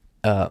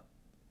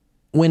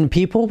 When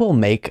people will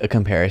make a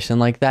comparison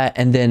like that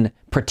and then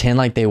pretend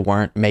like they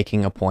weren't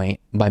making a point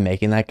by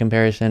making that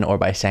comparison or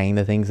by saying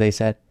the things they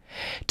said.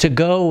 To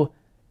go,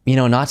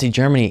 Nazi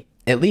Germany,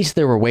 at least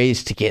there were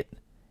ways to get,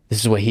 this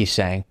is what he's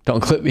saying,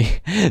 don't clip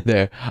me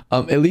there.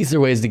 At least there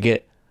were ways to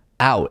get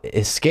out,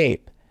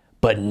 escape.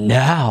 But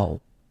now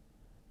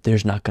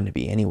there's not going to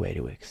be any way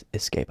to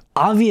escape.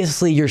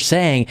 Obviously, you're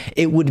saying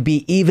it would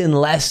be even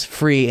less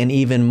free and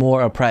even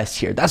more oppressed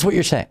here. That's what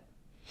you're saying.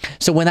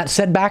 So when that's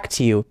said back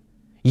to you,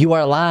 you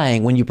are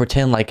lying when you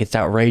pretend like it's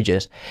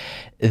outrageous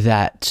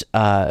that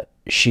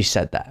she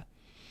said that.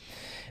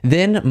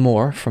 Then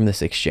more from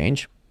this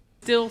exchange.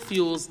 Still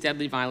fuels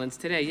deadly violence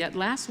today. Yet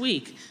last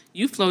week,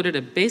 you floated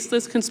a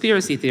baseless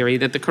conspiracy theory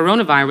that the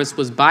coronavirus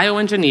was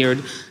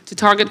bioengineered to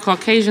target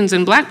Caucasians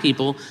and black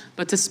people,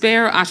 but to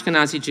spare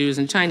Ashkenazi Jews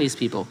and Chinese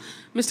people.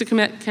 Mr.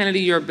 Kennedy,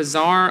 your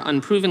bizarre,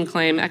 unproven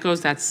claim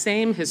echoes that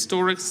same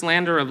historic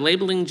slander of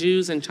labeling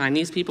Jews and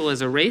Chinese people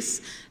as a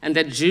race, and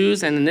that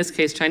Jews, and in this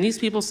case Chinese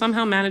people,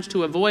 somehow managed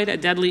to avoid a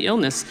deadly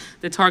illness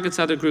that targets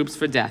other groups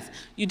for death.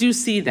 You do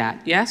see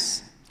that,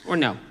 yes or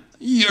no?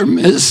 You're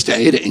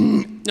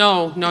misstating.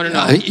 No.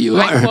 You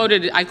are.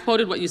 I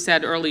quoted what you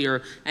said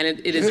earlier, and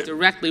it is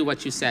directly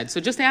what you said. So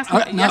just ask me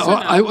yes or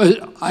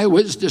no. I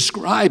was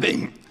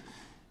describing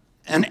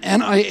an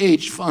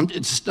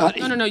NIH-funded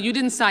study. No, you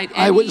didn't cite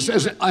any.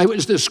 I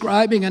was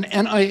describing an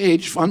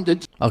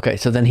NIH-funded. Okay,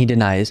 so then he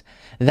denies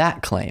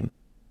that claim.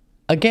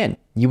 Again,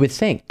 you would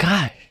think,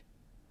 gosh,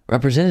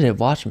 Representative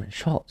Wasserman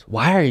Schultz,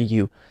 why are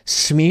you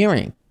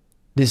smearing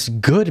this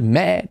good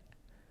man?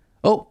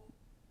 Oh,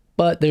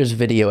 but there's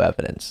video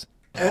evidence.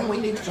 And we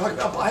need to talk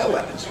about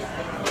bioweapons.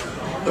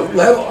 The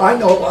level, I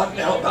know a lot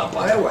now about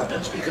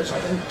bioweapons because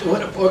I've been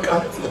doing a book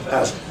on it for the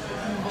past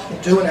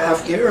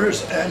 2.5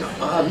 years, and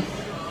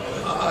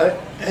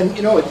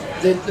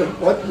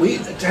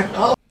the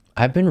technology.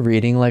 I've been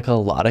reading like a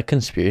lot of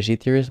conspiracy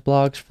theorist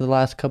blogs for the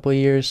last couple of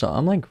years, so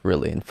I'm like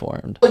really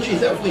informed.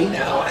 That we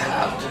now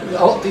have to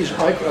develop these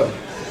microbes.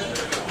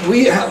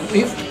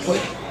 We've put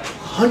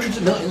hundreds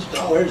of millions of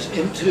dollars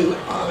into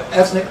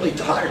ethnically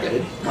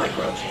targeted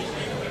microbes.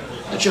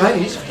 The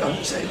Chinese have done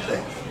the same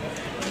thing.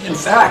 In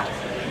fact,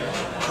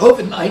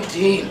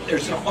 COVID-19,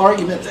 there's an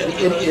argument that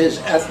it is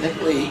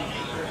ethnically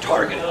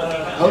targeted.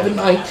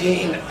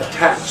 COVID-19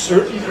 attacks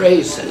certain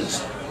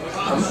races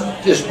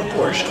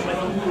disproportionately.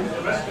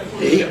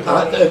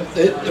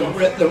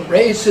 The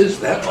races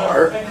that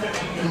are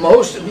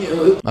most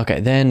immune. Okay,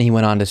 then he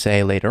went on to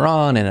say later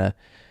on in a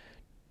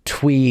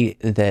tweet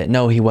that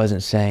no, he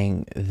wasn't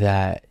saying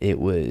that it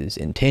was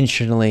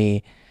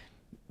intentionally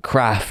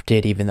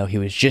crafted, even though he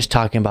was just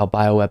talking about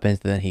bioweapons.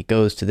 Then he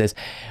goes to this.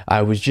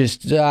 I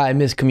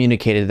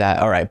miscommunicated that.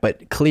 All right,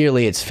 but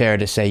clearly it's fair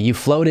to say you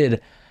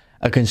floated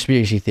a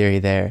conspiracy theory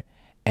there,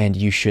 and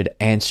you should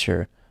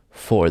answer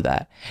for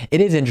that.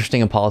 It is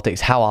interesting in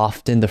politics how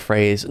often the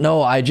phrase,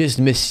 "No, I just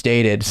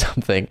misstated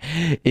something,"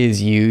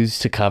 is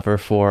used to cover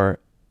for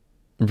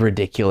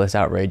ridiculous,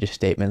 outrageous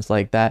statements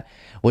like that.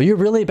 Well, you're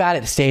really bad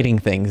at stating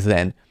things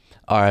then,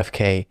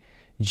 RFK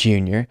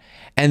Jr.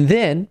 And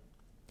then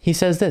he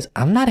says this,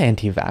 "I'm not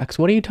anti-vax.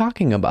 What are you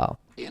talking about?"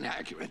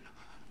 Inaccurate.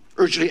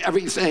 Virtually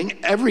everything,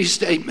 every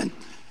statement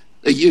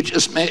that you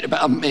just made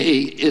about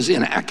me is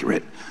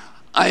inaccurate.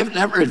 I have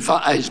never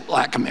advised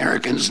Black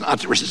Americans not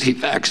to receive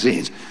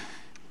vaccines.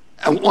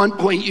 At one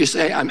point you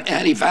say I'm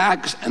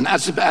anti-vax, and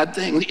that's a bad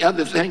thing.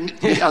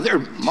 The other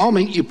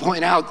moment you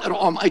point out that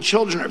all my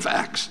children are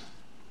vaxxed.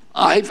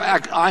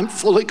 I'm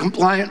fully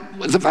compliant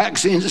with the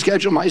vaccine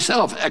schedule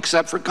myself,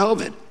 except for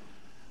COVID.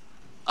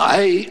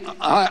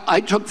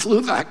 I took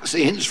flu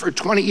vaccines for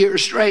 20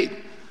 years straight.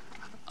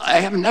 I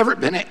have never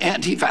been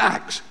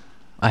anti-vax.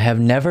 I have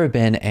never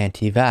been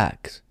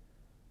anti-vax.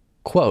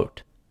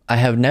 Quote, I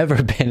have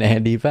never been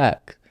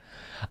anti-vax.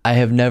 I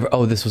have never,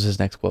 oh, this was his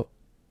next quote.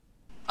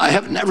 I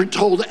have never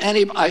told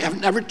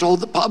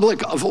the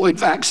public avoid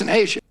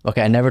vaccination.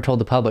 Okay, I never told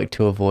the public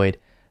to avoid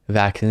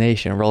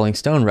vaccination. Rolling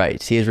Stone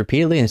writes, he has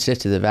repeatedly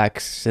insisted that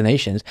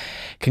vaccinations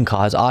can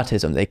cause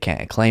autism. They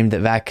can't. Claim that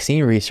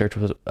vaccine research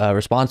was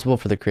responsible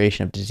for the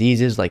creation of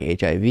diseases like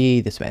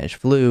HIV, the Spanish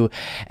flu,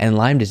 and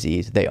Lyme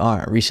disease. They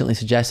aren't. Recently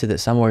suggested that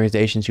some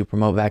organizations who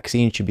promote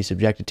vaccines should be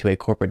subjected to a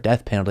corporate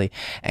death penalty,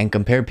 and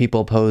compared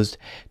people opposed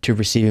to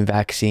receiving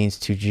vaccines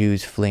to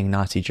Jews fleeing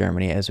Nazi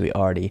Germany, as we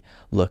already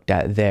looked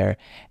at there.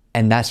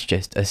 And that's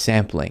just a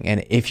sampling.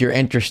 And if you're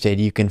interested,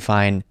 you can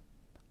find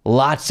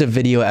lots of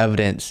video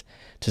evidence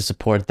to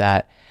support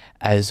that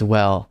as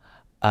well.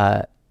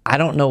 I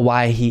don't know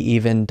why he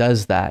even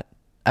does that.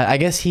 I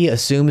guess he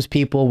assumes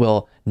people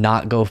will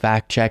not go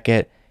fact check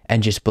it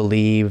and just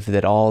believe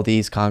that all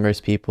these Congress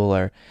people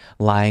are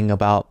lying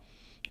about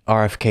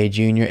RFK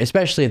Jr.,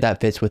 especially if that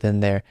fits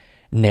within their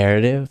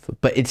narrative.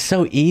 But it's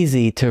so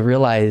easy to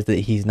realize that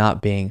he's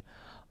not being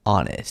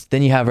honest.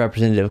 Then you have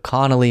Representative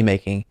Connolly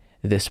making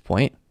this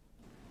point.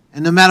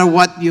 And no matter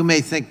what you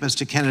may think,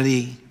 Mr.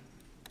 Kennedy,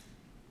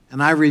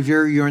 and I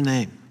revere your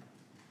name,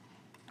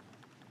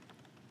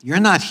 you're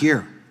not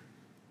here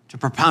to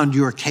propound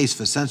your case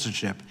for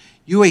censorship.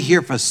 You are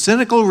here for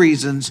cynical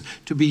reasons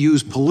to be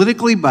used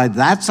politically by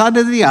that side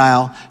of the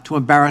aisle to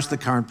embarrass the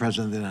current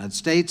president of the United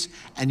States,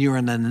 and you're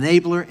an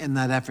enabler in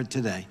that effort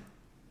today.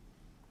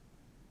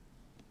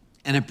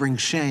 And it brings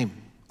shame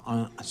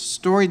on a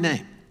storied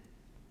name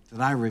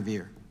that I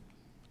revere.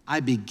 I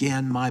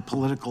began my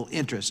political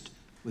interest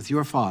with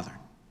your father,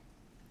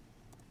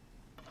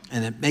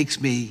 and it makes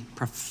me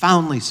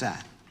profoundly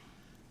sad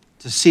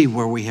to see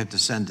where we have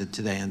descended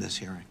today in this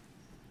hearing.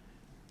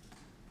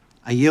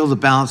 I yield the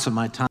balance of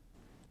my time.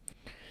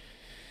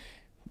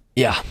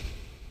 Yeah,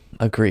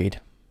 agreed.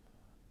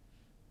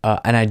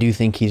 And I do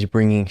think he's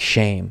bringing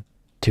shame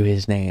to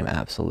his name,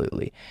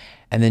 absolutely.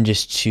 And then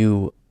just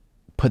to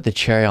put the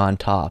cherry on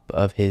top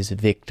of his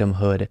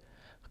victimhood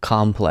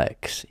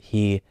complex,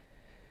 he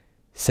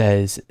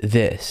says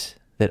this,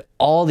 that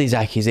all these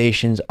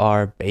accusations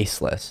are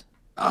baseless.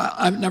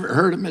 I've never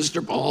heard of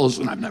Mr. Bowles,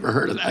 and I've never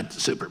heard of that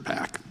super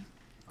PAC.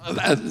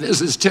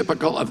 This is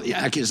typical of the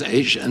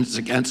accusations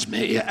against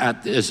me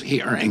at this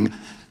hearing.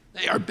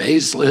 They are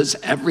baseless,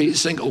 every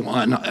single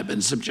one. I've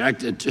been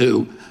subjected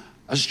to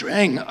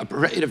a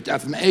parade of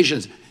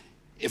defamations.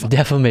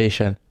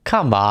 Defamation.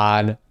 Come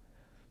on,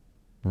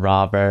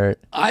 Robert.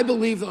 I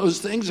believe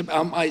those things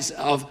about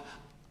myself.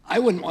 I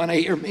wouldn't want to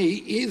hear me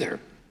either.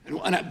 And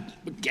want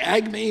to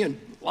gag me and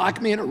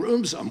lock me in a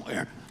room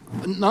somewhere.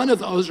 But none of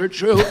those are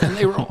true, and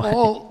they were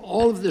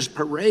all of this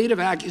parade of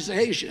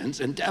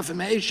accusations and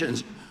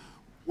defamations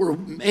were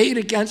made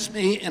against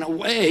me in a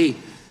way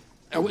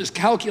that was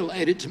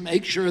calculated to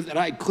make sure that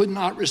I could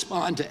not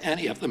respond to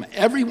any of them.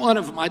 Every one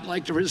of them I'd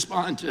like to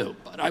respond to,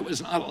 but I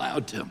was not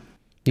allowed to.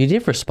 You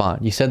did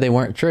respond. You said they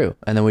weren't true,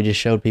 and then we just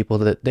showed people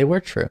that they were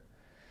true.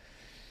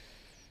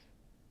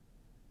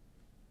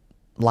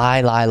 Lie,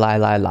 lie, lie,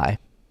 lie, lie.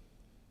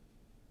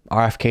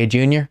 RFK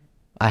Jr.,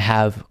 I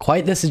have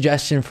quite the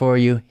suggestion for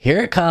you.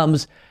 Here it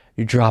comes.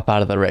 You drop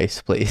out of the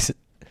race, please.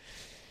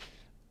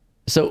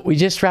 So we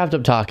just wrapped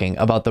up talking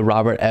about the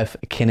Robert F.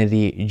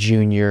 Kennedy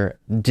Jr.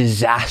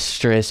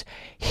 disastrous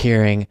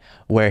hearing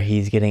where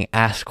he's getting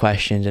asked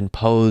questions and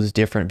posed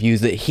different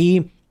views that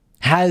he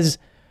has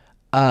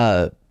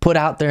put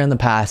out there in the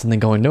past and then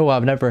going, no,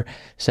 I've never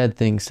said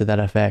things to that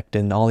effect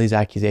and all these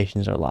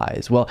accusations are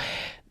lies. Well,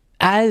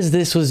 as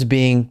this was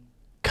being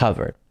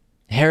covered,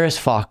 Harris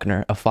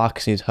Faulkner, a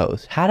Fox News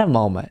host, had a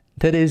moment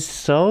that is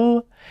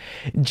so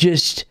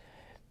just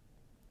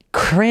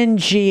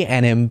cringy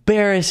and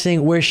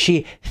embarrassing where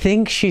she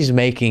thinks she's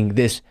making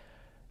this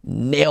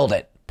nailed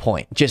it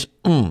point, just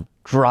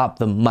drop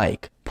the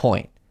mic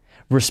point,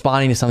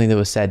 responding to something that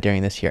was said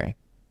during this hearing.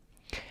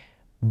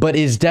 but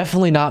is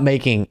definitely not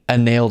making a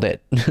nailed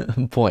it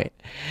point,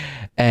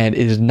 and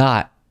is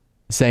not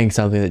saying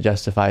something that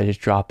justifies just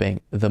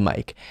dropping the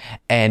mic.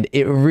 And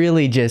it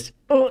really just,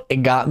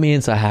 it got me,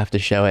 and so I have to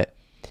show it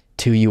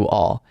to you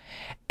all.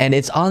 And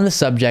it's on the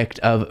subject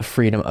of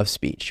freedom of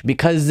speech,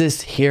 because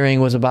this hearing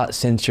was about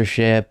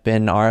censorship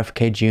and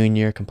RFK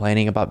Jr.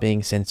 complaining about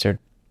being censored.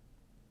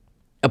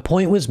 A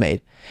point was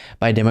made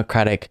by a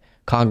Democratic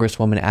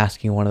Congresswoman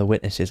asking one of the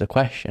witnesses a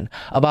question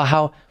about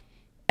how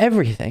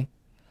everything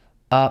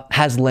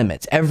has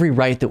limits. Every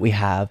right that we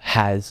have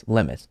has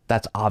limits.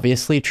 That's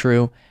obviously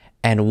true.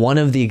 And one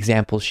of the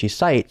examples she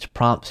cites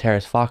prompts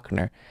Harris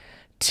Faulkner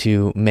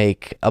to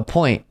make a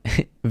point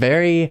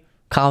very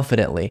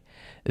confidently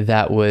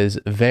that was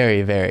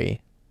very,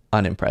 very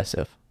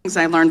unimpressive. Things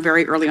I learned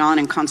very early on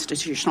in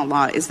constitutional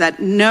law is that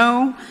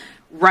no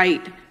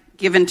right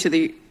given to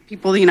the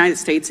people of the United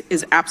States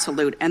is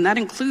absolute, and that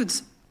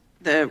includes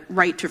the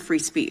right to free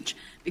speech,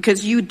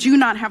 because you do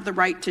not have the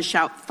right to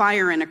shout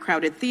fire in a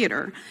crowded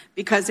theater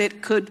because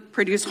it could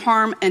produce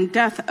harm and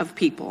death of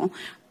people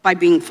by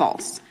being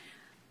false.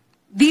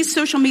 These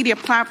social media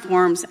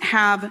platforms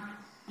have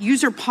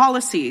user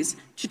policies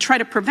to try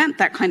to prevent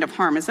that kind of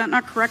harm. Is that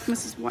not correct,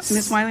 Ms.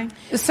 Wiley?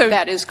 So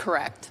that is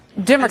correct.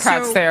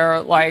 Democrats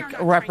there,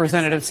 like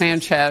Representative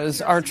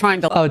Sanchez, are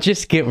trying to... Oh,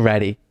 just get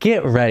ready.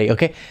 Get ready,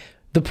 okay?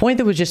 The point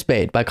that was just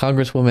made by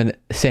Congresswoman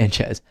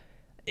Sanchez,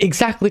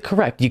 exactly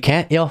correct. You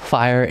can't yell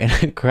fire in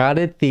a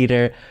crowded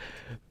theater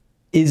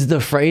is the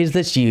phrase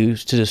that's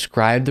used to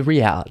describe the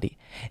reality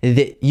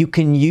that you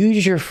can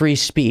use your free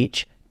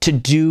speech to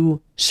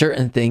do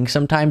certain things,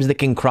 sometimes that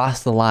can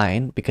cross the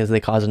line because they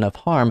cause enough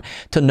harm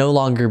to no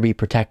longer be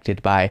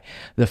protected by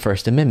the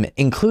First Amendment,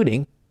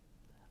 including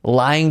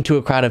lying to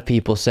a crowd of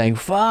people saying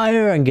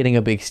fire and getting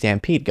a big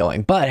stampede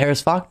going. But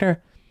Harris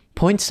Faulkner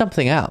points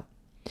something out.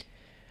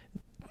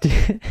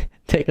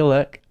 Take a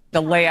look. To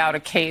lay out a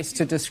case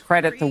to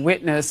discredit the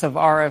witness of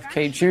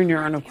RFK Jr.,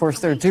 and of course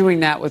they're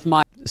doing that with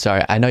my...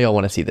 Sorry, I know y'all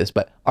want to see this,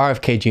 but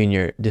RFK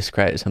Jr.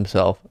 discredits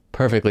himself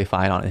perfectly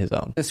fine on his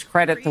own.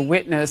 Discredit the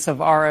witness of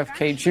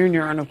RFK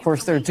Jr., and of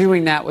course they're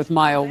doing that with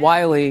Maya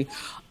Wiley,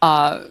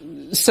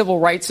 civil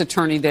rights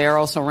attorney there,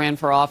 also ran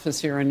for office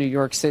here in New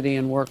York City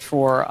and worked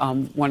for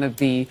one of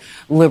the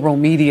liberal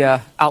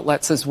media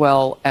outlets as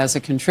well as a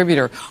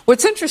contributor.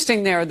 What's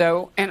interesting there,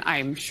 though, and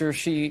I'm sure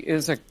she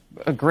is a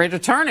great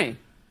attorney,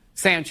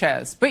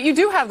 Sanchez, but you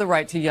do have the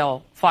right to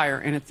yell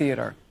fire in a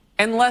theater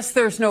unless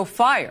there's no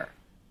fire.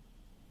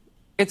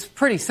 It's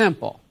pretty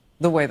simple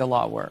the way the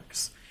law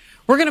works.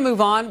 We're going to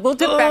move on. We'll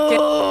dip back in.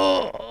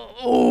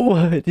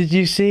 Oh, did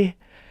you see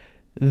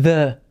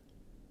the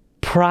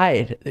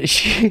pride that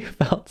she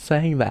felt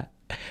saying that?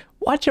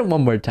 Watch it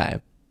one more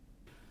time.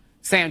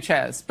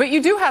 Sanchez, but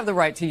you do have the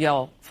right to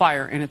yell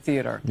fire in a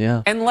theater.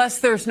 Yeah. Unless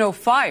there's no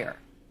fire.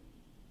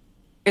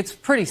 It's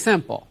pretty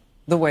simple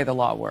the way the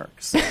law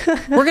works.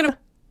 We're going to...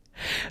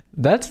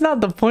 That's not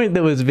the point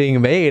that was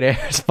being made,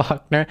 Harris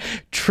Faulkner.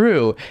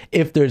 True,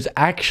 if there's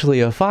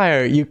actually a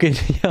fire, you can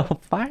yell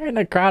fire in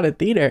a crowded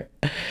theater.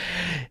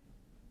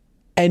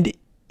 And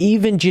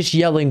even just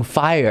yelling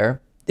fire,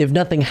 if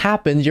nothing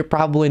happens, you're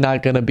probably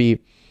not going to be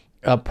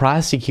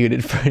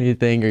prosecuted for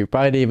anything, or you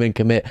probably didn't even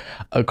commit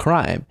a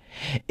crime.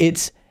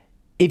 It's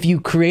if you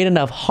create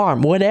enough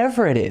harm,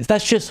 whatever it is.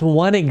 That's just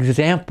one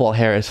example,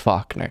 Harris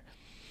Faulkner,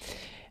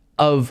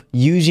 of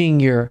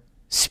using your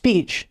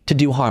speech to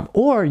do harm,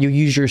 or you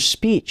use your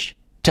speech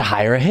to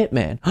hire a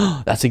hitman.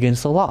 That's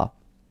against the law.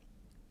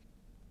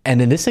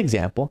 And in this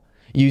example,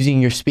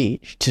 using your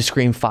speech to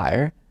scream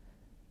fire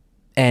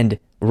and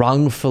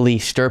wrongfully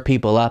stir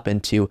people up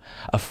into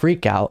a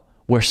freak out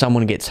where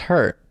someone gets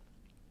hurt,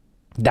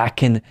 that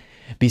can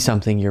be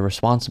something you're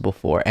responsible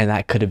for, and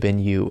that could have been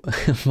you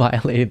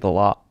violating the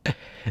law.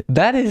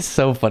 That is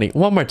so funny.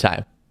 One more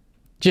time.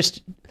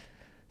 Just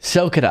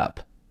soak it up.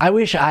 I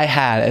wish I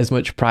had as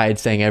much pride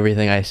saying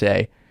everything I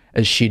say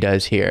as she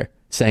does here,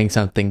 saying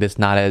something that's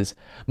not as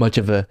much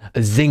of a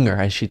zinger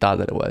as she thought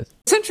that it was.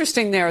 It's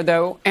interesting there,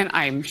 though, and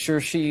I'm sure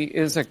she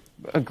is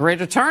a great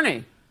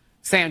attorney,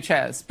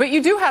 Sanchez, but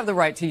you do have the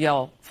right to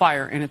yell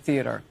fire in a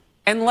theater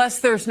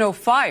unless there's no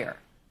fire.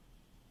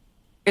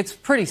 It's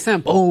pretty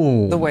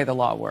simple the way the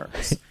law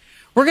works.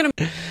 We're going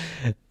to...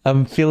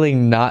 I'm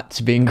feeling knots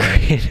being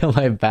created on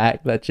my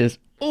back. That's just,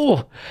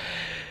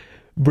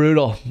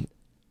 brutal.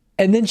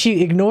 And then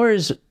she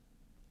ignores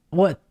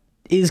what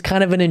is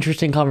kind of an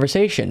interesting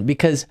conversation,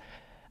 because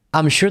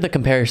I'm sure the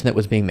comparison that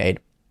was being made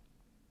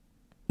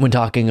when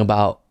talking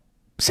about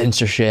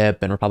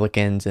censorship and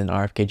Republicans and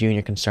RFK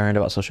Jr. concerned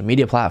about social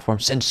media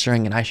platforms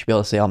censoring, and I should be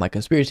able to say all my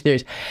conspiracy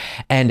theories.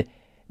 And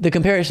the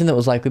comparison that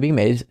was likely being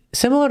made is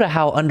similar to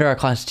how under our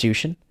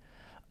Constitution,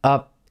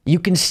 you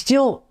can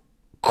still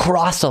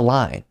cross a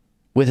line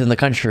within the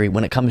country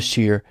when it comes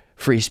to your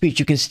free speech.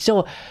 You can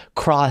still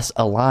cross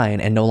a line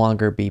and no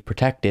longer be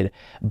protected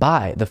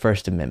by the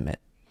First Amendment.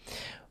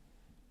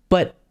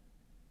 But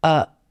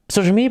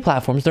social media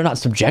platforms, they're not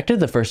subjected to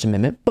the First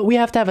Amendment, but we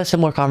have to have a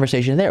similar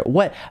conversation there.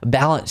 What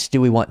balance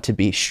do we want to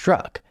be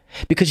struck?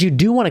 Because you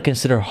do want to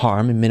consider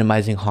harm and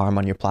minimizing harm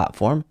on your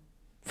platform,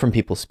 from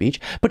people's speech,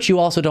 but you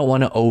also don't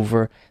want to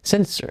over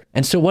censor.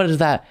 And so what is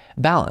that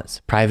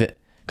balance? Private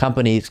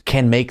companies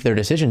can make their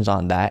decisions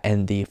on that,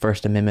 and the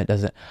First Amendment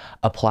doesn't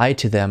apply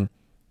to them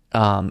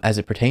as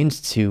it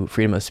pertains to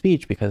freedom of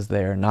speech because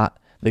they're not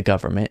the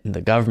government, and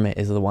the government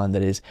is the one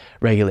that is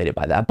regulated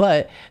by that.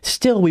 But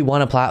still, we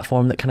want a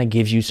platform that kind of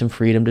gives you some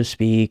freedom to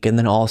speak and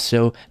then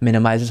also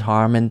minimizes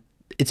harm, and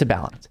it's a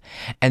balance.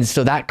 And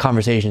so that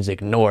conversation is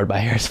ignored by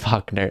Harris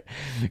Faulkner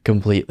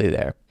completely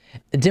there.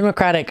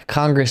 Democratic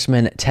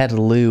Congressman Ted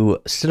Lieu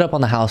stood up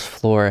on the House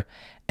floor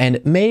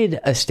and made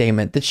a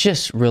statement that's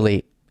just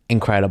really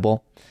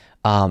incredible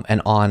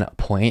and on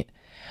point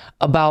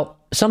about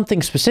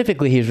something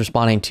specifically he was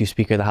responding to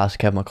Speaker of the House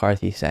Kevin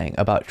McCarthy saying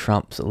about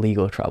Trump's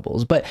legal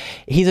troubles. But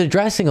he's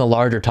addressing a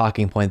larger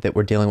talking point that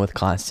we're dealing with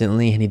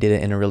constantly, and he did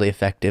it in a really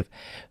effective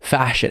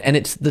fashion. And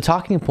it's the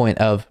talking point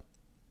of,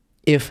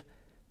 if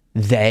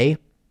they,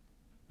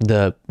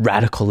 the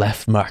radical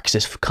left,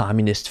 Marxist,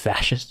 communist,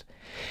 fascist,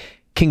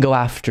 can go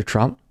after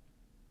Trump,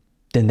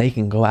 then they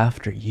can go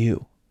after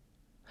you.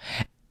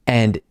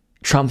 And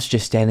Trump's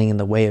just standing in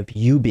the way of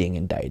you being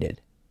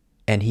indicted.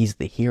 And he's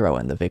the hero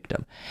and the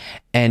victim.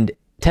 And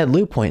Ted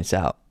Lieu points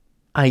out,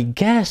 I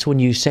guess when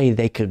you say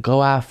they could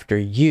go after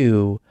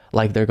you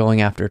like they're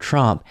going after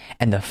Trump,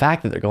 and the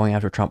fact that they're going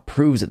after Trump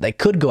proves that they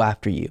could go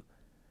after you.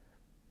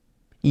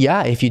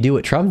 Yeah, if you do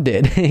what Trump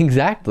did.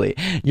 Exactly.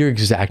 You're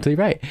exactly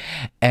right.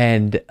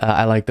 And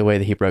I like the way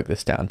that he broke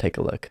this down. Take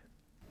a look.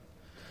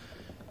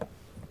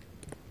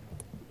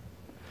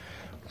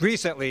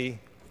 Recently,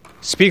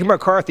 Speaker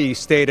McCarthy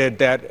stated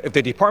that if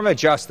the Department of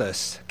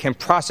Justice can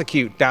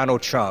prosecute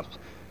Donald Trump,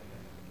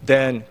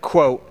 then,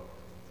 quote,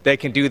 they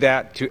can do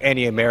that to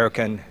any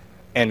American,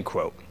 end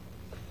quote.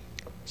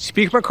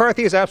 Speaker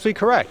McCarthy is absolutely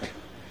correct.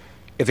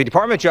 If the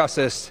Department of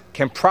Justice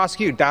can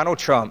prosecute Donald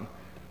Trump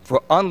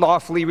for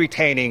unlawfully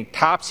retaining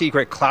top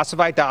secret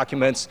classified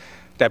documents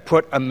that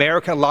put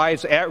American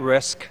lives at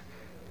risk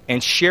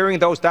and sharing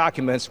those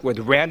documents with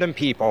random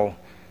people,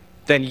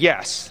 then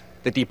yes,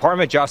 the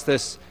Department of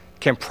Justice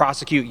can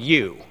prosecute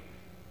you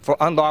for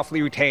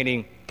unlawfully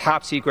retaining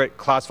top secret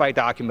classified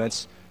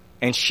documents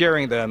and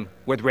sharing them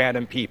with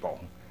random people.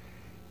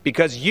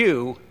 Because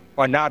you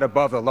are not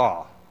above the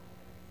law,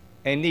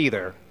 and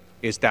neither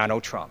is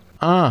Donald Trump.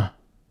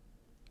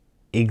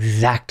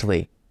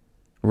 Exactly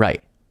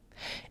right.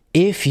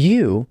 If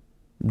you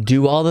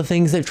do all the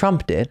things that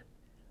Trump did,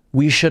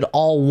 we should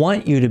all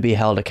want you to be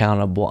held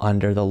accountable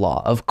under the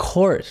law. Of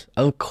course,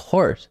 of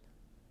course.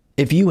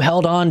 If you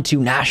held on to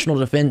national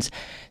defense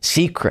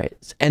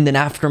secrets, and then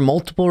after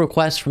multiple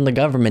requests from the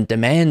government,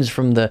 demands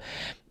from the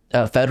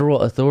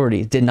federal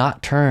authorities, did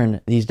not turn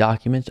these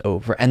documents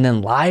over, and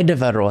then lied to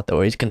federal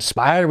authorities,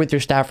 conspired with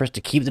your staffers to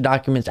keep the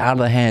documents out of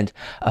the hands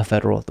of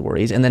federal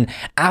authorities, and then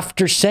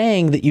after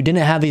saying that you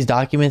didn't have these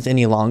documents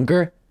any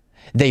longer,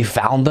 they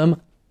found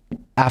them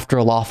after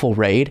a lawful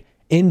raid,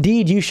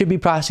 indeed, you should be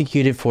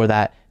prosecuted for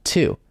that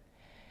too.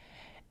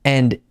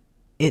 And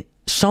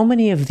so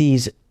many of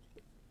these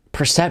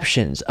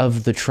perceptions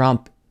of the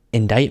Trump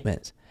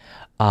indictments,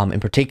 in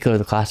particular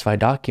the classified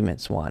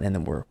documents one, and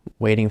then we're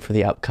waiting for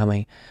the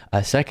upcoming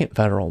second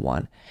federal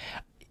one,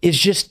 is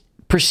just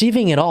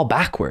perceiving it all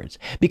backwards.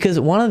 Because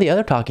one of the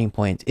other talking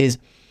points is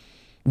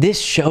this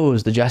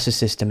shows the justice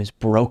system is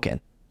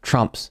broken,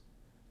 Trump's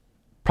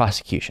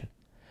prosecution.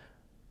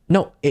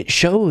 No, it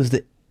shows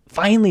that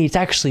finally it's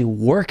actually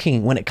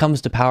working when it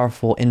comes to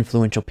powerful,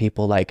 influential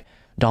people like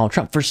Donald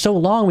Trump. For so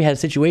long, we had a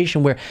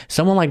situation where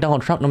someone like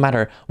Donald Trump, no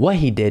matter what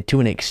he did, to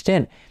an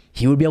extent,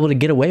 he would be able to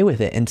get away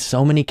with it in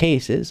so many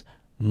cases,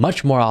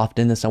 much more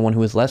often than someone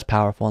who is less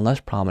powerful and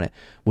less prominent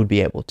would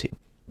be able to.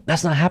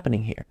 That's not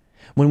happening here.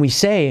 When we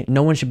say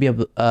no one should be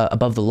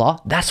above the law,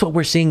 that's what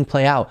we're seeing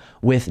play out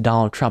with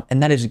Donald Trump.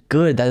 And that is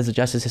good. That is the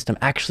justice system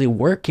actually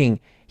working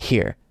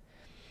here.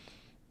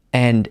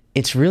 And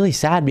it's really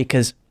sad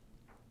because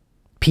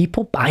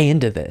people buy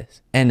into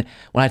this. And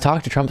when I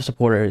talk to Trump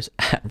supporters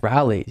at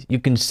rallies, you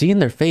can see in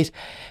their face,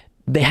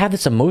 they have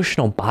this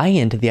emotional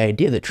buy-in to the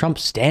idea that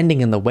Trump's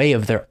standing in the way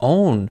of their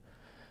own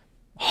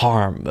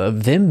harm,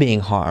 of them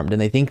being harmed.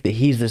 And they think that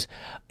he's this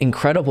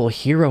incredible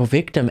hero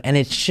victim, and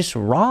it's just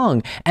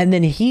wrong. And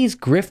then he's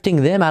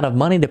grifting them out of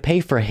money to pay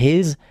for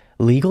his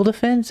legal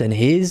defense and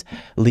his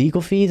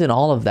legal fees and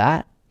all of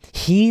that.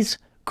 He's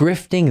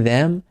grifting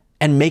them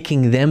and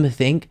making them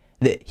think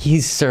that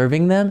he's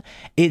serving them.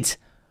 It's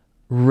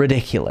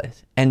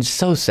ridiculous and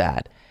so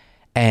sad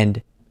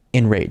and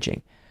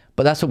enraging.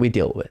 But that's what we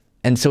deal with.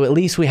 And so at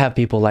least we have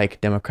people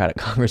like Democratic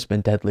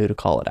Congressman Ted Lieu to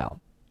call it out.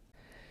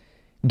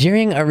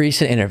 During a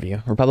recent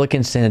interview,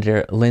 Republican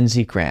Senator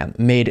Lindsey Graham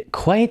made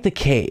quite the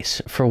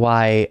case for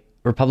why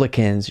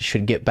Republicans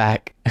should get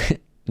back,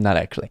 not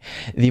actually,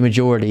 the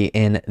majority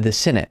in the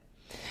Senate.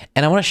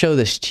 And I want to show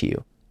this to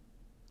you.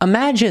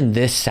 Imagine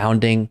this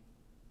sounding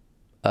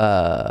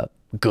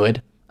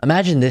good.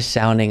 Imagine this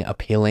sounding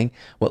appealing,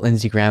 what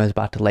Lindsey Graham is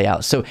about to lay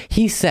out. So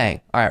he's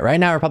saying, all right, right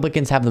now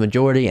Republicans have the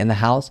majority in the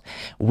House.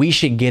 We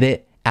should get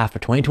it after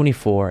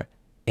 2024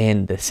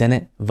 in the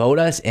Senate. Vote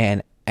us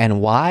in. And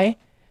why?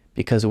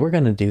 Because we're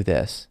going to do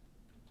this.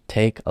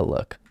 Take a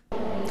look.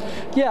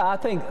 Yeah, I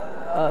think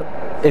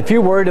if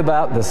you're worried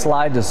about the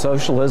slide to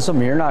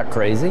socialism, you're not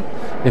crazy.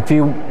 If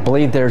you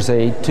believe there's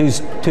a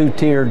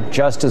two-tiered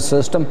justice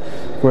system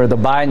where the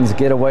Bidens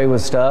get away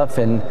with stuff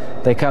and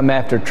they come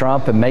after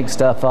Trump and make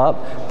stuff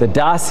up, the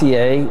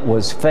dossier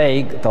was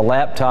fake, the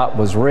laptop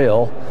was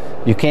real,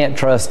 you can't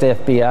trust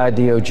FBI,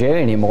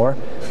 DOJ anymore.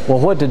 Well,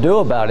 what to do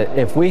about it?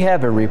 If we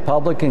have a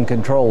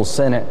Republican-controlled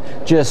Senate,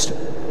 just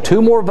 2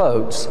 more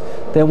votes,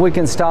 then we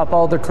can stop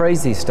all the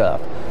crazy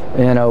stuff.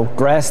 You know,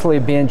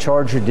 Grassley be in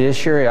charge of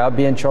judiciary, I'll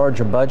be in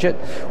charge of budget.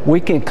 We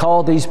can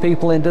call these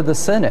people into the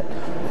Senate.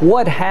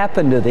 What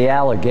happened to the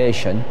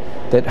allegation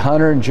that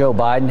Hunter and Joe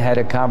Biden had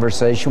a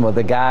conversation with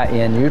a guy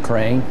in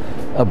Ukraine,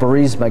 a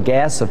Burisma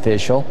gas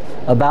official,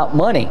 about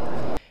money?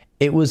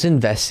 It was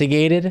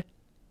investigated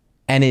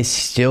and is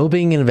still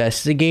being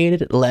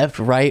investigated, left,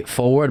 right,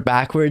 forward,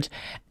 backwards,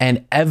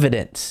 and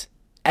evidence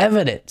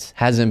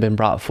hasn't been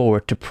brought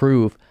forward to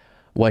prove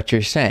what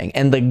you're saying.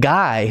 And the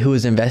guy who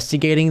was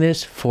investigating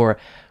this for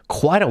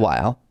quite a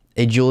while,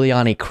 a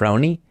Giuliani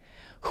crony,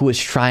 who was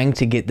trying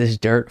to get this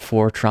dirt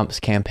for Trump's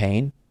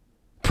campaign,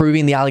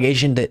 proving the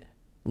allegation that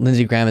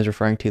Lindsey Graham is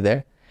referring to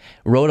there,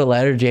 wrote a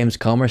letter to James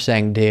Comer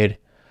saying, dude,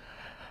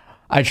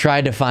 I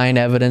tried to find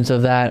evidence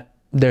of that.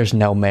 There's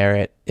no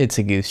merit. It's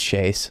a goose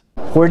chase.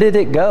 Where did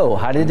it go?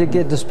 How did it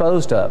get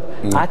disposed of?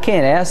 I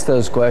can't ask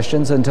those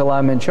questions until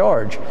I'm in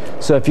charge.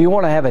 So if you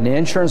want to have an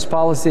insurance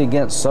policy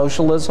against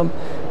socialism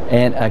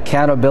and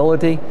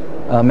accountability,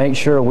 make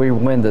sure we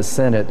win the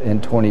Senate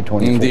in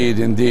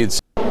 2024. Indeed.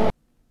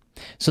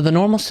 So the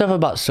normal stuff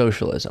about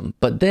socialism,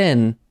 but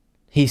then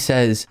he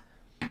says,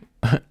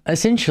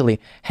 essentially,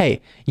 hey,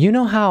 you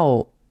know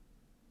how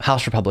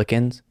House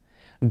Republicans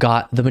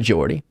got the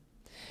majority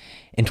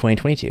in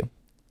 2022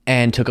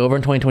 and took over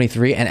in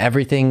 2023, and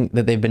everything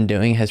that they've been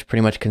doing has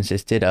pretty much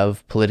consisted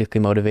of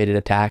politically motivated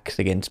attacks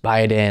against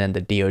Biden and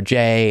the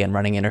DOJ and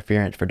running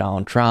interference for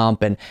Donald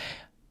Trump and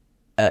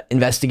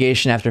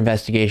investigation after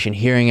investigation,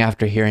 hearing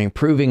after hearing,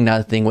 proving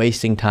nothing,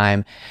 wasting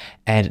time,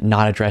 and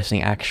not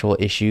addressing actual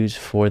issues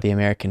for the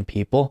American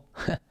people.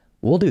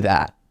 We'll do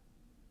that.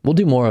 We'll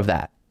do more of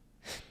that.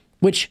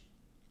 Which,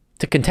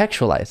 to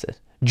contextualize this,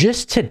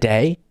 just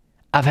today,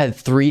 I've had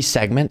 3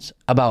 segments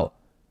about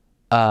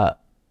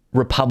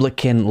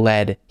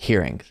Republican-led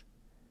hearings,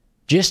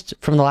 just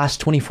from the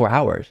last 24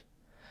 hours.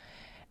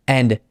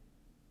 And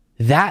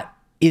that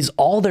is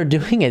all they're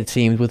doing, it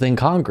seems, within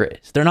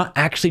Congress. They're not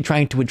actually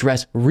trying to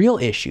address real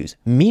issues,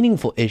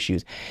 meaningful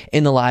issues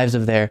in the lives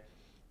of their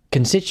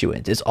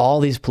constituents. It's all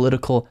these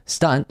political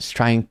stunts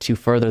trying to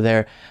further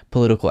their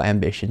political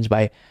ambitions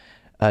by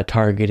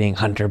targeting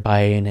Hunter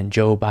Biden and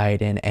Joe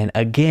Biden. And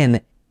again,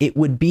 it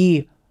would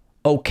be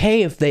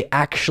okay if they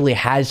actually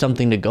had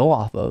something to go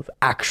off of,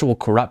 actual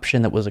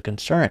corruption that was a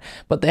concern,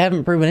 but they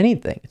haven't proven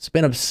anything. It's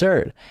been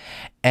absurd.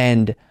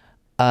 And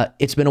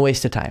it's been a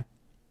waste of time.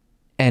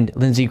 And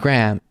Lindsey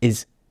Graham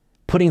is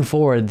putting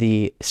forward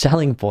the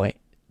selling point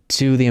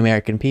to the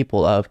American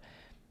people of,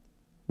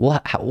 we'll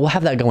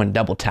have that going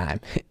double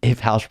time. If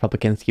House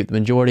Republicans keep the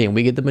majority and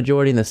we get the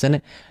majority in the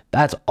Senate,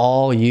 that's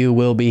all you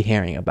will be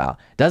hearing about.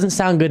 Doesn't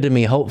sound good to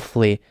me.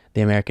 Hopefully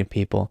the American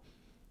people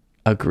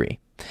agree.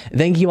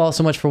 Thank you all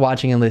so much for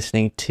watching and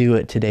listening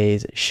to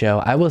today's show.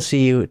 I will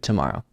see you tomorrow.